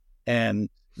 and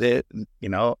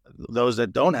those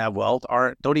that don't have wealth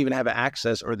don't even have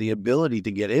access or the ability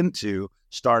to get into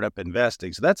startup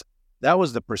investing. So that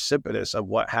was the precipitous of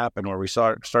what happened, where we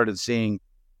started seeing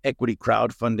equity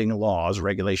crowdfunding laws,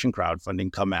 regulation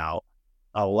crowdfunding, come out,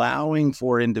 allowing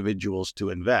for individuals to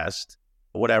invest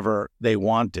whatever they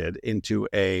wanted into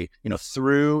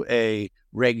through a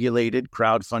regulated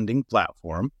crowdfunding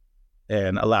platform,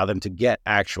 and allow them to get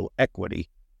actual equity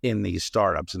in these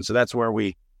startups. And so that's where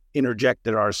we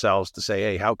interjected ourselves to say,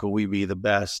 hey, how can we be the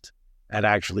best at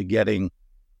actually getting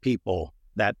people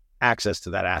that access to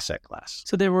that asset class?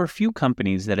 So there were a few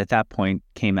companies that at that point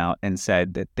came out and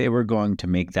said that they were going to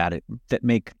make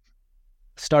make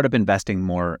startup investing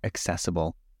more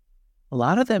accessible. A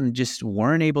lot of them just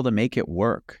weren't able to make it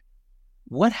work.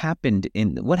 What happened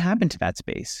to that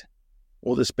space?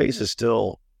 Well, the space is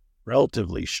still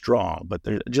relatively strong, but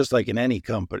just like in any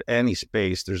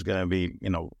space, there's going to be,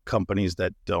 companies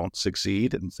that don't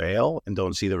succeed and fail and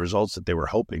don't see the results that they were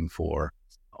hoping for.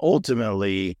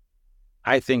 Ultimately,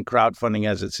 I think crowdfunding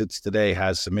as it sits today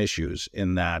has some issues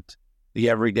in that the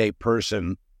everyday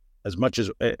person, as much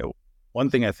as one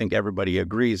thing I think everybody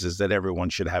agrees is that everyone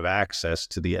should have access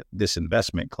to this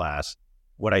investment class.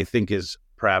 What I think is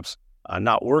perhaps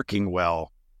not working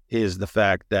well is the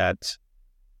fact that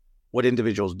what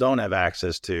individuals don't have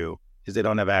access to is they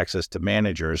don't have access to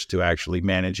managers to actually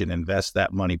manage and invest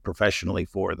that money professionally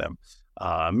for them,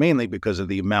 mainly because of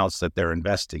the amounts that they're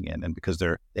investing in and because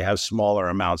they have smaller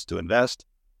amounts to invest.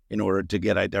 In order to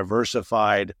get a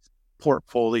diversified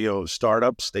portfolio of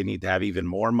startups, they need to have even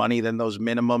more money than those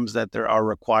minimums that there are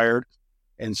required.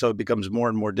 And so it becomes more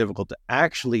and more difficult to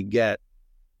actually get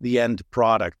the end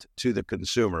product to the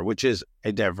consumer, which is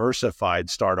a diversified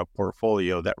startup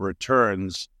portfolio that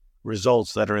returns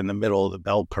results that are in the middle of the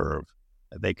bell curve.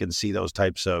 They can see those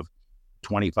types of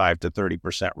 25 to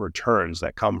 30% returns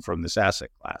that come from this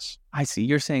asset class. I see.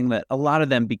 You're saying that a lot of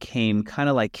them became kind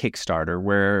of like Kickstarter,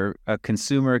 where a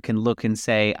consumer can look and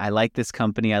say, I like this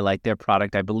company, I like their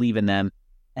product, I believe in them,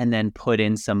 and then put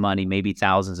in some money, maybe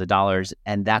thousands of dollars.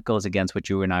 And that goes against what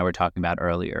you and I were talking about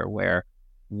earlier, where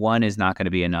 1 is not going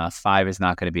to be enough, 5 is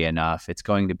not going to be enough. It's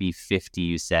going to be 50,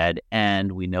 you said,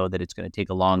 and we know that it's going to take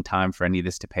a long time for any of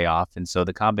this to pay off. And so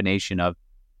the combination of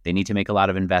they need to make a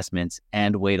lot of investments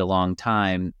and wait a long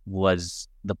time was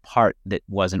the part that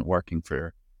wasn't working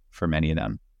for many of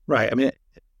them. Right. I mean,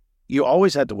 you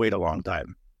always had to wait a long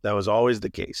time. That was always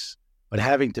the case. But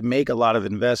having to make a lot of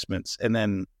investments, and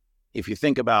then if you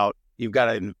think about, you've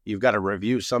got to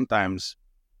review sometimes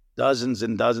dozens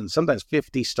and dozens, sometimes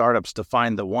 50 startups to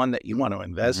find the one that you want to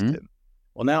invest in.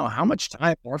 Well, now how much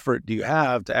time or effort do you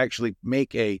have to actually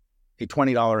make a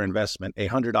 $20 investment, a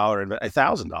 $100,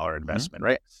 $1,000 investment,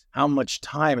 right? How much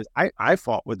time I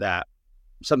fought with that.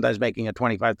 Sometimes making a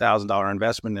 $25,000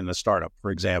 investment in a startup, for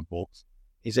example,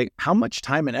 he's like, how much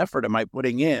time and effort am I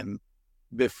putting in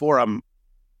before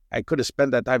I could have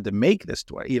spent that time to make this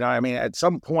 20, I mean, at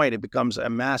some point it becomes a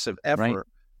massive effort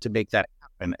to make that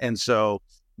happen. And so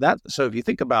if you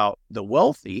think about the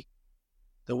wealthy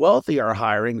are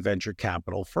hiring venture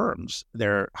capital firms.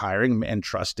 They're hiring and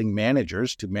trusting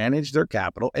managers to manage their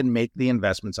capital and make the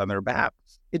investments on their behalf.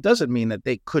 It doesn't mean that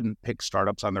they couldn't pick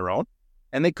startups on their own,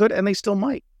 and they could, and they still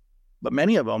might. But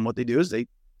many of them, what they do is they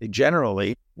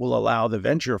generally will allow the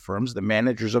venture firms, the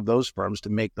managers of those firms, to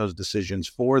make those decisions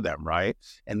for them, right?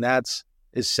 And that's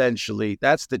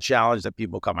the challenge that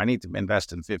people come. I need to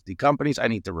invest in 50 companies. I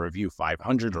need to review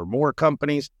 500 or more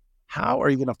companies. How are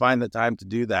you going to find the time to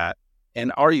do that?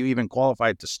 And are you even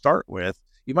qualified to start with?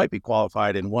 You might be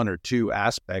qualified in 1 or 2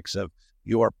 aspects of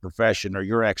your profession or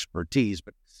your expertise,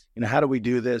 but how do we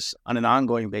do this on an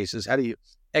ongoing basis?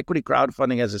 Equity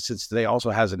crowdfunding as it sits today also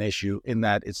has an issue in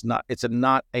that it's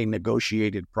not a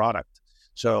negotiated product.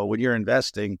 So when you're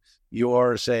investing,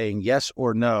 you're saying yes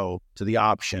or no to the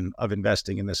option of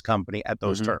investing in this company at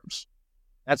those terms.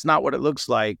 That's not what it looks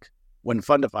like when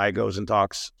Fundify goes and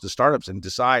talks to startups and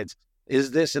decides,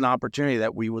 is this an opportunity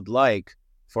that we would like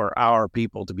for our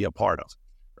people to be a part of,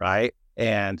 right?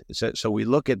 And so we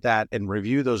look at that and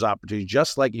review those opportunities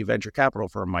just like a venture capital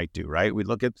firm might do, right? We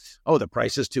look at, the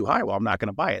price is too high. Well, I'm not going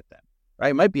to buy it then, right?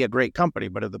 It might be a great company,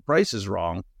 but if the price is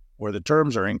wrong or the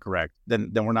terms are incorrect,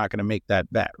 then we're not going to make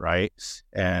that bet, right?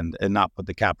 And not put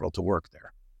the capital to work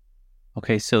there.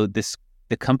 Okay, so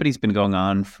the company's been going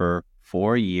on for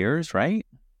 4 years, right?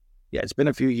 Yeah, it's been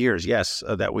a few years, yes,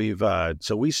 that we've,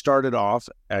 so we started off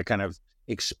kind of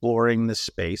exploring the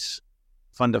space.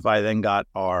 Fundify then got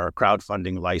our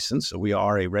crowdfunding license. So we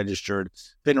are a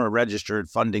FINRA registered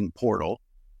funding portal.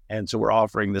 And so we were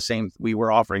offering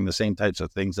the same types of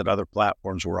things that other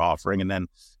platforms were offering, and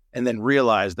then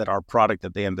realized that our product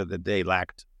at the end of the day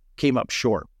came up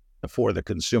short for the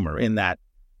consumer, in that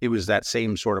it was that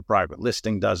same sort of private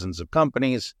listing, dozens of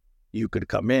companies. You could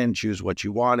come in, choose what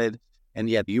you wanted, and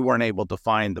yet you weren't able to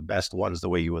find the best ones the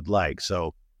way you would like.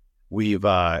 So we've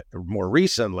more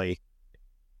recently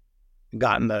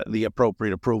gotten the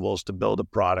appropriate approvals to build a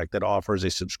product that offers a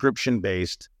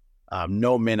subscription-based,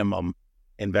 no minimum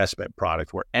investment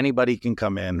product where anybody can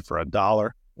come in for $1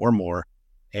 or more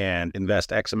and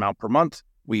invest X amount per month.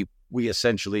 We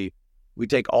essentially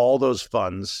take all those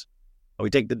funds, we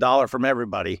take the $1 from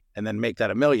everybody, and then make that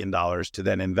 $1 million to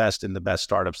then invest in the best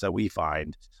startups that we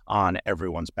find on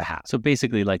everyone's behalf. So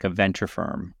basically like a venture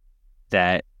firm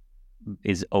that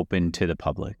is open to the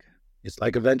public. It's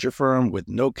like a venture firm with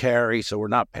no carry. So we're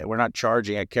not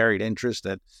charging a carried interest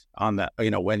that on the,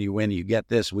 when you win, you get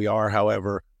this. We are,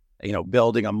 however,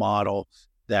 building a model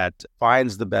that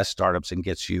finds the best startups and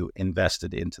gets you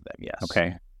invested into them. Yes.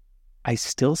 Okay. I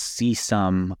still see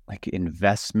some like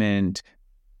investment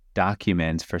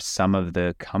documents for some of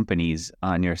the companies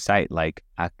on your site, like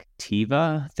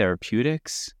Activa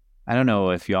Therapeutics. I don't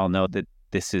know if you all know that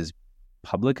this is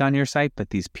public on your site, but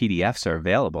these PDFs are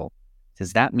available.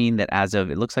 Does that mean that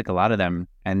it looks like a lot of them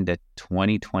end at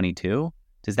 2022?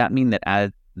 Does that mean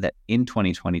that that in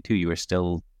 2022 you were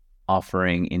still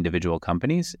offering individual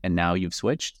companies, and now you've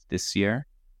switched this year?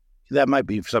 That might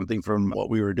be something from what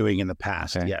we were doing in the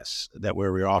past, Okay. yes, that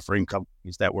where we were offering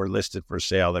companies that were listed for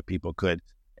sale that people could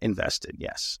invest in,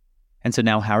 yes. And so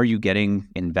now how are you getting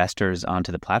investors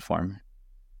onto the platform?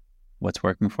 What's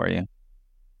working for you?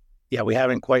 Yeah, we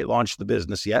haven't quite launched the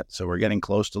business yet, so we're getting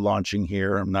close to launching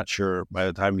here. I'm not sure by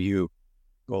the time you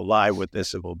go live with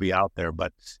this, it will be out there.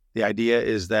 But the idea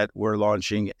is that we're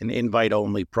launching an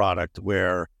invite-only product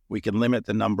where we can limit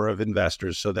the number of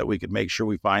investors so that we can make sure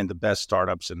we find the best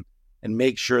startups and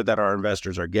make sure that our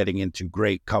investors are getting into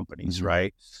great companies,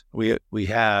 right? We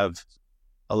have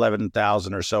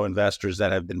 11,000 or so investors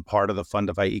that have been part of the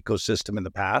Fundify ecosystem in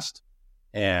the past.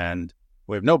 And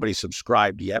we have nobody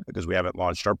subscribed yet because we haven't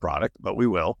launched our product, but we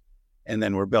will. And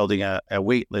then we're building a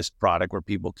wait list product where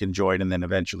people can join and then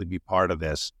eventually be part of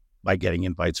this by getting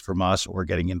invites from us or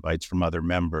getting invites from other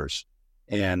members.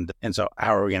 And so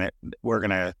how are we going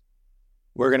to,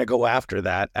 we're going to go after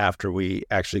that after we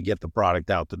actually get the product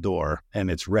out the door and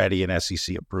it's ready and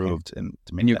SEC approved. And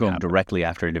you're going directly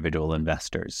after individual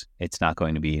investors. It's not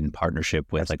going to be in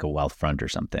partnership with like a wealth fund or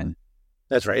something.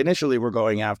 That's right. Initially, we're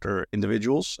going after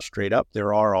individuals straight up.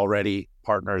 There are already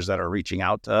partners that are reaching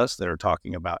out to us that are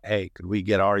talking about, hey, could we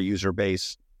get our user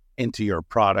base into your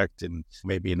product and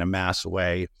maybe in a mass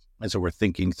way? And so we're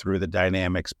thinking through the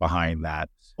dynamics behind that,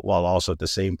 while also at the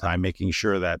same time making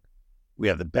sure that we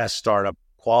have the best startup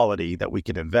quality that we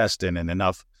can invest in and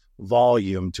enough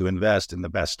volume to invest in the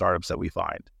best startups that we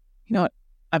find. You know what?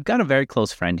 I've got a very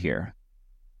close friend here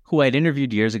who I'd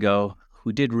interviewed years ago,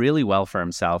 who did really well for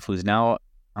himself, who's now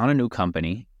on a new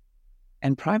company.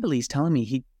 And privately, he's telling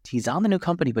me he's on the new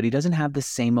company, but he doesn't have the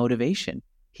same motivation.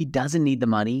 He doesn't need the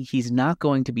money. He's not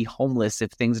going to be homeless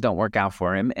if things don't work out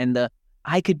for him. And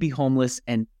I could be homeless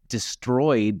and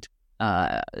destroyed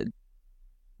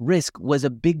risk was a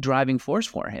big driving force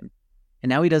for him. And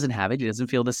now he doesn't have it. He doesn't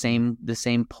feel the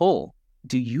same pull.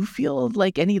 Do you feel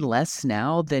like any less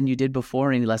now than you did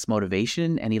before? Any less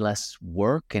motivation, any less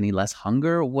work, any less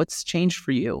hunger? What's changed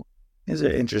for you? It's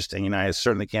interesting. And I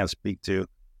certainly can't speak to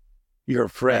your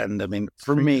friend. I mean,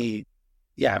 for me,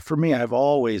 I've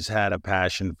always had a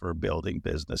passion for building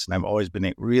business and I've always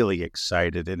been really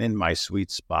excited and in my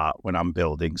sweet spot when I'm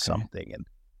building something. And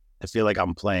I feel like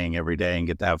I'm playing every day and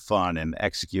get to have fun and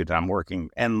execute. I'm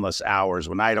working endless hours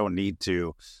when I don't need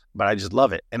to, but I just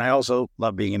love it. And I also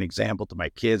love being an example to my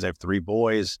kids. I have 3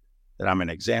 boys that I'm an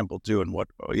example to and what,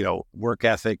 work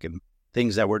ethic and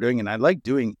things that we're doing. And I like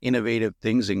doing innovative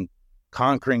things and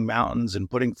conquering mountains and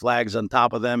putting flags on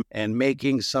top of them and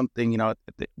making something,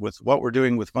 with what we're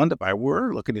doing with Fundify,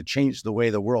 we're looking to change the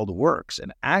way the world works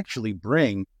and actually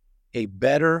bring a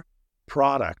better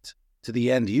product to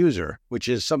the end user, which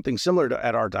is something similar to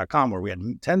at art.com where we had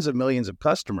tens of millions of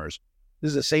customers. This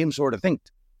is the same sort of thing.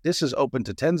 This is open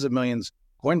to tens of millions.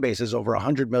 Coinbase has over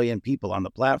 100 million people on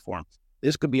the platform.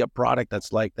 This could be a product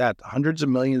that's like that, hundreds of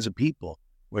millions of people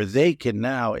where they can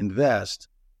now invest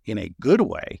in a good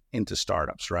way into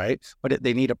startups, right? But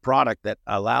they need a product that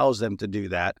allows them to do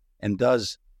that and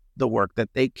does the work that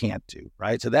they can't do,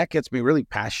 right? So that gets me really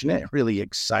passionate, really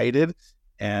excited.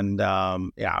 And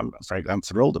I'm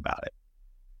thrilled about it.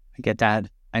 I get that.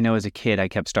 I know as a kid, I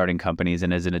kept starting companies,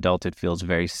 and as an adult, it feels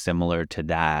very similar to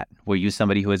that. Were you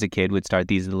somebody who as a kid would start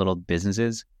these little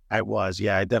businesses? I was,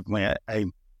 yeah. I definitely,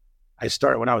 I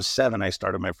started when I was 7, I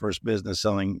started my first business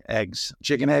selling eggs,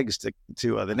 chicken eggs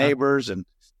to the neighbors and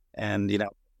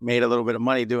made a little bit of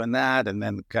money doing that. And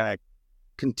then kind of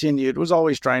continued, was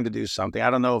always trying to do something. I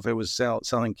don't know if it was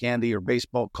selling candy or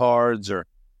baseball cards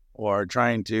or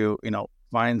trying to,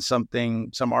 find something,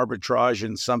 some arbitrage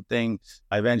in something.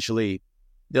 I eventually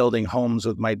building homes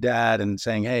with my dad and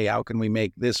saying, hey, how can we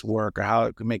make this work or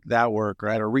how can we make that work? Or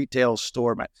at a retail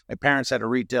store, my parents had a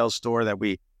retail store that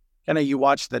you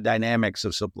watch the dynamics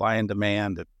of supply and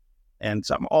demand. And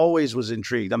so I'm always was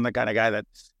intrigued. I'm the kind of guy that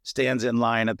stands in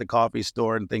line at the coffee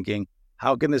store and thinking,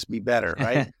 how can this be better,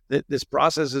 right? This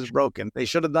process is broken. They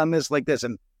should have done this like this.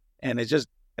 And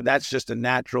that's just a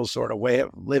natural sort of way of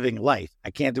living life.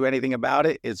 I can't do anything about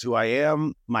it. It's who I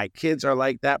am. My kids are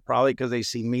like that, probably because they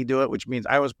see me do it, which means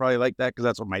I was probably like that because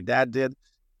that's what my dad did.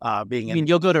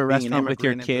 You'll go to a restaurant with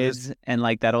your kids and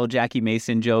like that old Jackie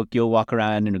Mason joke, you'll walk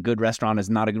around and a good restaurant is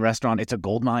not a restaurant, it's a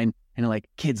gold mine. And like,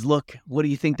 kids, look, what do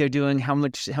you think they're doing? How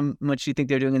much do you think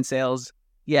they're doing in sales?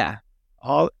 Yeah.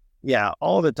 Yeah,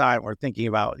 all the time we're thinking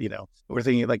about, we're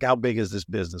thinking like, how big is this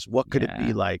business? What could it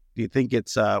be like? Do you think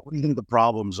what do you think the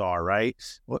problems are, right?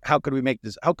 How could we make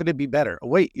this? How could it be better? Oh,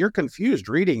 wait, you're confused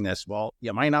reading this. Well,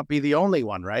 you might not be the only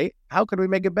one, right? How could we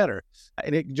make it better?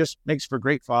 And it just makes for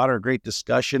great fodder, great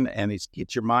discussion, and it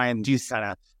gets your mind just kind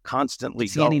of constantly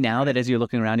see any now that as you're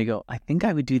looking around, you go, I think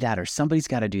I would do that, or somebody's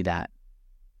got to do that,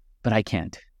 but I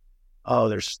can't. Oh,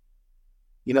 there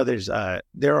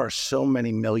are so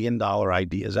many $1 million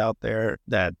ideas out there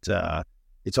that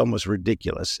it's almost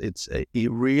ridiculous.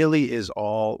 It really is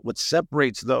all what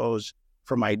separates those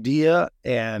from idea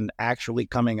and actually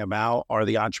coming about are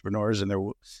the entrepreneurs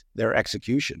and their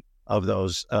execution of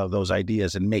those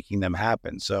ideas and making them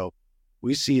happen. So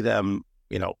we see them,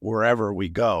 wherever we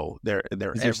go. They're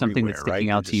Is there something that's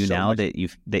sticking out to you now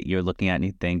that you're looking at and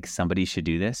you think somebody should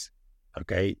do this?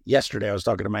 Okay. Yesterday, I was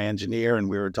talking to my engineer and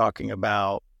we were talking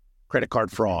about credit card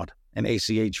fraud and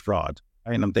ACH fraud.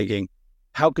 And I'm thinking,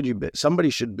 somebody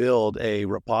should build a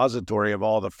repository of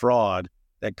all the fraud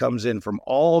that comes in from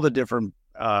all the different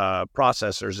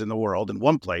processors in the world in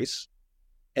one place,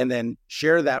 and then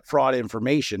share that fraud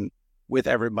information with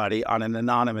everybody on an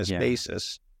anonymous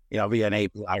basis, via an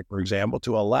API, for example,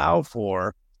 to allow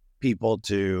for people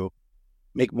to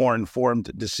make more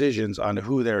informed decisions on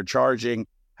who they're charging,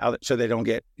 so they don't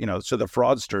get, so the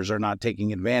fraudsters are not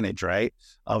taking advantage, right,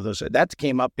 of those. That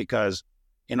came up because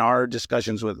in our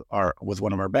discussions with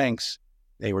one of our banks,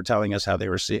 they were telling us how they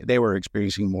were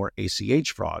experiencing more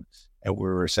ACH fraud, and we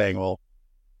were saying, well,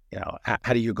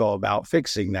 how do you go about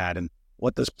fixing that, and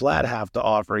what does Plaid have to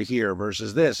offer here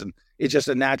versus this? And it's just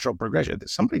a natural progression.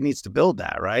 Somebody needs to build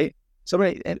that, right?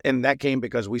 Somebody, and that came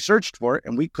because we searched for it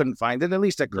and we couldn't find it. At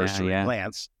least at cursory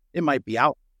glance, it might be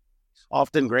out.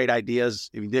 Often great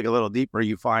ideas, if you dig a little deeper,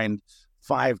 you find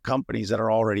 5 companies that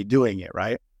are already doing it,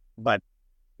 right? But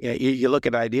you look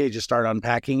at an idea, you just start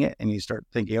unpacking it, and you start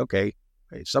thinking, okay,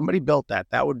 if somebody built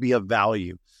that would be of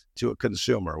value to a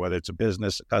consumer, whether it's a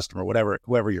business, a customer,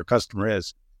 whoever your customer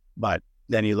is. But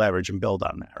then you leverage and build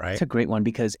on that, right? It's a great one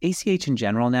because ACH in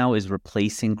general now is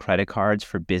replacing credit cards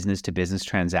for business-to-business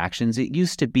transactions. It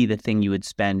used to be the thing you would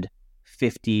spend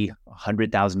 $50,000,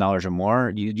 $100,000 or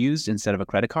more you'd use instead of a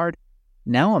credit card.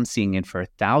 Now I'm seeing it for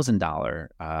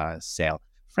 $1,000 sale.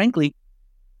 Frankly,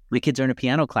 my kids are in a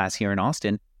piano class here in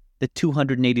Austin. The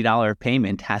 $280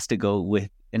 payment has to go with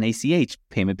an ACH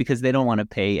payment because they don't want to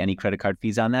pay any credit card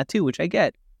fees on that too, which I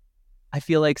get. I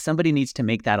feel like somebody needs to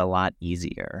make that a lot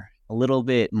easier, a little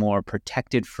bit more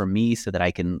protected for me so that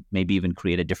I can maybe even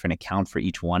create a different account for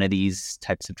each one of these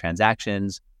types of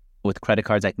transactions. With credit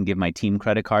cards, I can give my team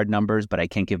credit card numbers, but I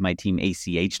can't give my team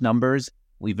ACH numbers.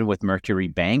 Even with Mercury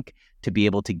Bank, to be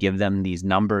able to give them these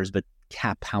numbers, but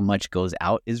cap how much goes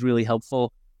out is really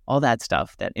helpful. All that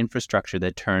stuff, that infrastructure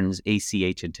that turns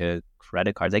ACH into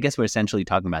credit cards. I guess we're essentially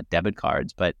talking about debit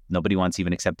cards, but nobody wants to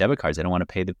even accept debit cards. They don't want to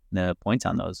pay the points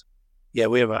on those. Yeah,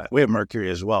 we have Mercury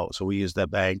as well. So we use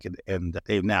that bank, and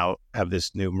they now have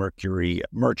this new Mercury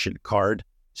merchant card.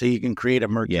 So you can create a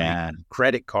Mercury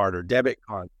credit card or debit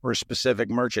card for a specific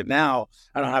merchant. Now,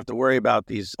 I don't have to worry about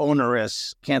these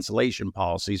onerous cancellation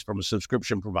policies from a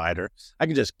subscription provider. I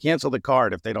can just cancel the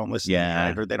card if they don't listen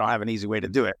to me, or they don't have an easy way to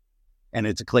do it. And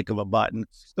it's a click of a button.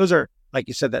 Those are, like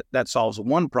you said, that solves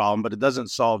one problem, but it doesn't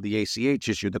solve the ACH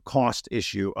issue, the cost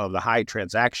issue of the high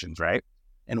transactions, right?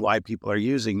 And why people are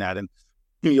using that. And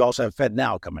you also have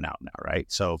FedNow coming out now, right?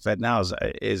 So FedNow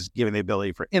is giving the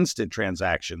ability for instant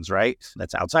transactions, right?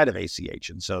 That's outside of ACH.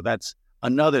 And so that's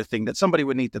another thing that somebody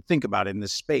would need to think about in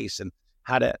this space and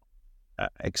how to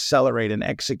accelerate and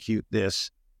execute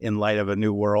this in light of a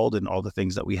new world and all the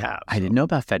things that we have. I didn't know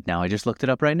about FedNow. I just looked it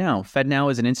up right now.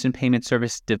 FedNow is an instant payment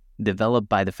service developed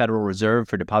by the Federal Reserve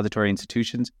for depository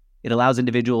institutions. It allows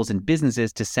individuals and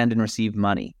businesses to send and receive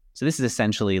money. So this is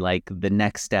essentially like the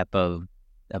next step of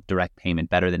direct payment,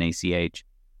 better than ACH.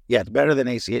 Yeah, it's better than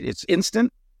ACH. It's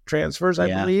instant transfers, I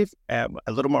believe, a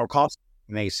little more cost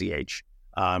than ACH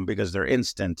because they're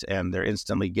instant and they're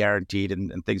instantly guaranteed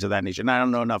and things of that nature. And I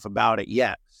don't know enough about it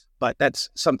yet, but that's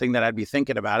something that I'd be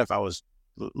thinking about if I was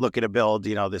looking to build,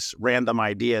 this random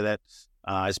idea that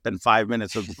I spent 5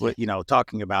 minutes of,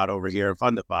 talking about over here at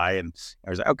Fundify. And I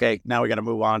was like, okay, now we got to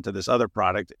move on to this other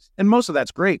product. And most of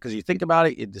that's great because you think about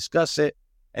it, you discuss it,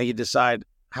 and you decide,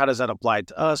 how does that apply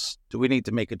to us? Do we need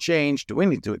to make a change? Do we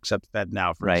need to accept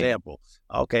FedNow, for example?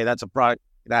 Okay, that's a product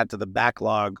add to the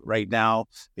backlog right now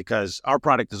because our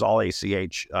product is all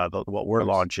ACH, what we're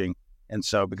launching. And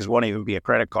so because it won't even be a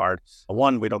credit card,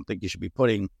 we don't think you should be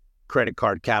putting credit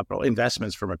card capital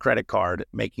investments from a credit card,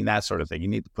 making that sort of thing. You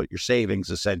need to put your savings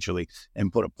essentially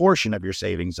and put a portion of your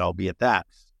savings, albeit that,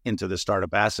 into the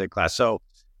startup asset class. So,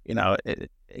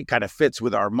 it kind of fits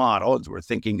with our model as we're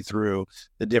thinking through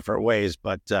the different ways.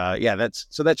 But that's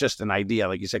just an idea.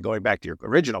 Like you said, going back to your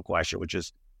original question, which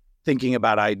is thinking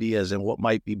about ideas and what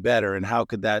might be better and how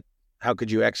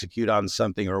could you execute on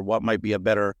something, or what might be a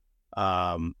better,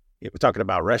 if we're talking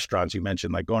about restaurants, you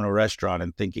mentioned like going to a restaurant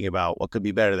and thinking about what could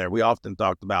be better there. We often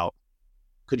talked about,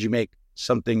 could you make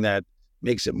something that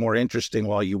makes it more interesting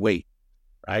while you wait,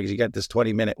 right? Because you got this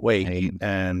 20-minute wait, Right.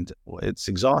 and it's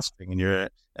exhausting. And you're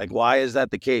like, why is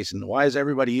that the case? And why is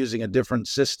everybody using a different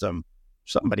system?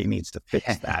 Somebody needs to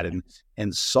fix that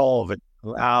and solve it.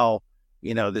 Allow,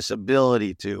 this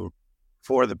ability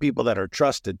for the people that are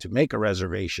trusted to make a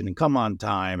reservation and come on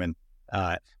time, and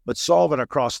but solve it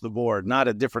across the board, not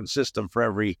a different system for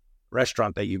every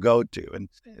restaurant that you go to. And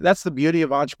that's the beauty of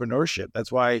entrepreneurship.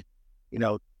 That's why,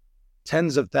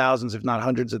 tens of thousands, if not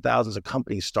hundreds of thousands of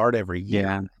companies start every year.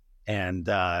 Yeah. And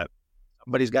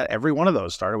somebody's got every one of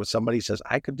those started with somebody who says,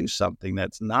 I could do something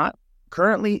that's not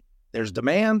currently, there's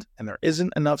demand and there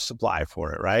isn't enough supply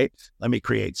for it, right? Let me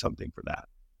create something for that.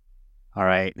 All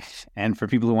right. And for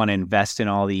people who want to invest in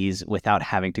all these without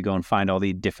having to go and find all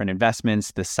the different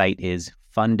investments, the site is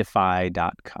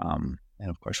fundify.com. And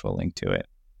of course, we'll link to it.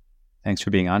 Thanks for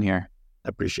being on here. I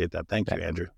appreciate that. Thank you, Andrew.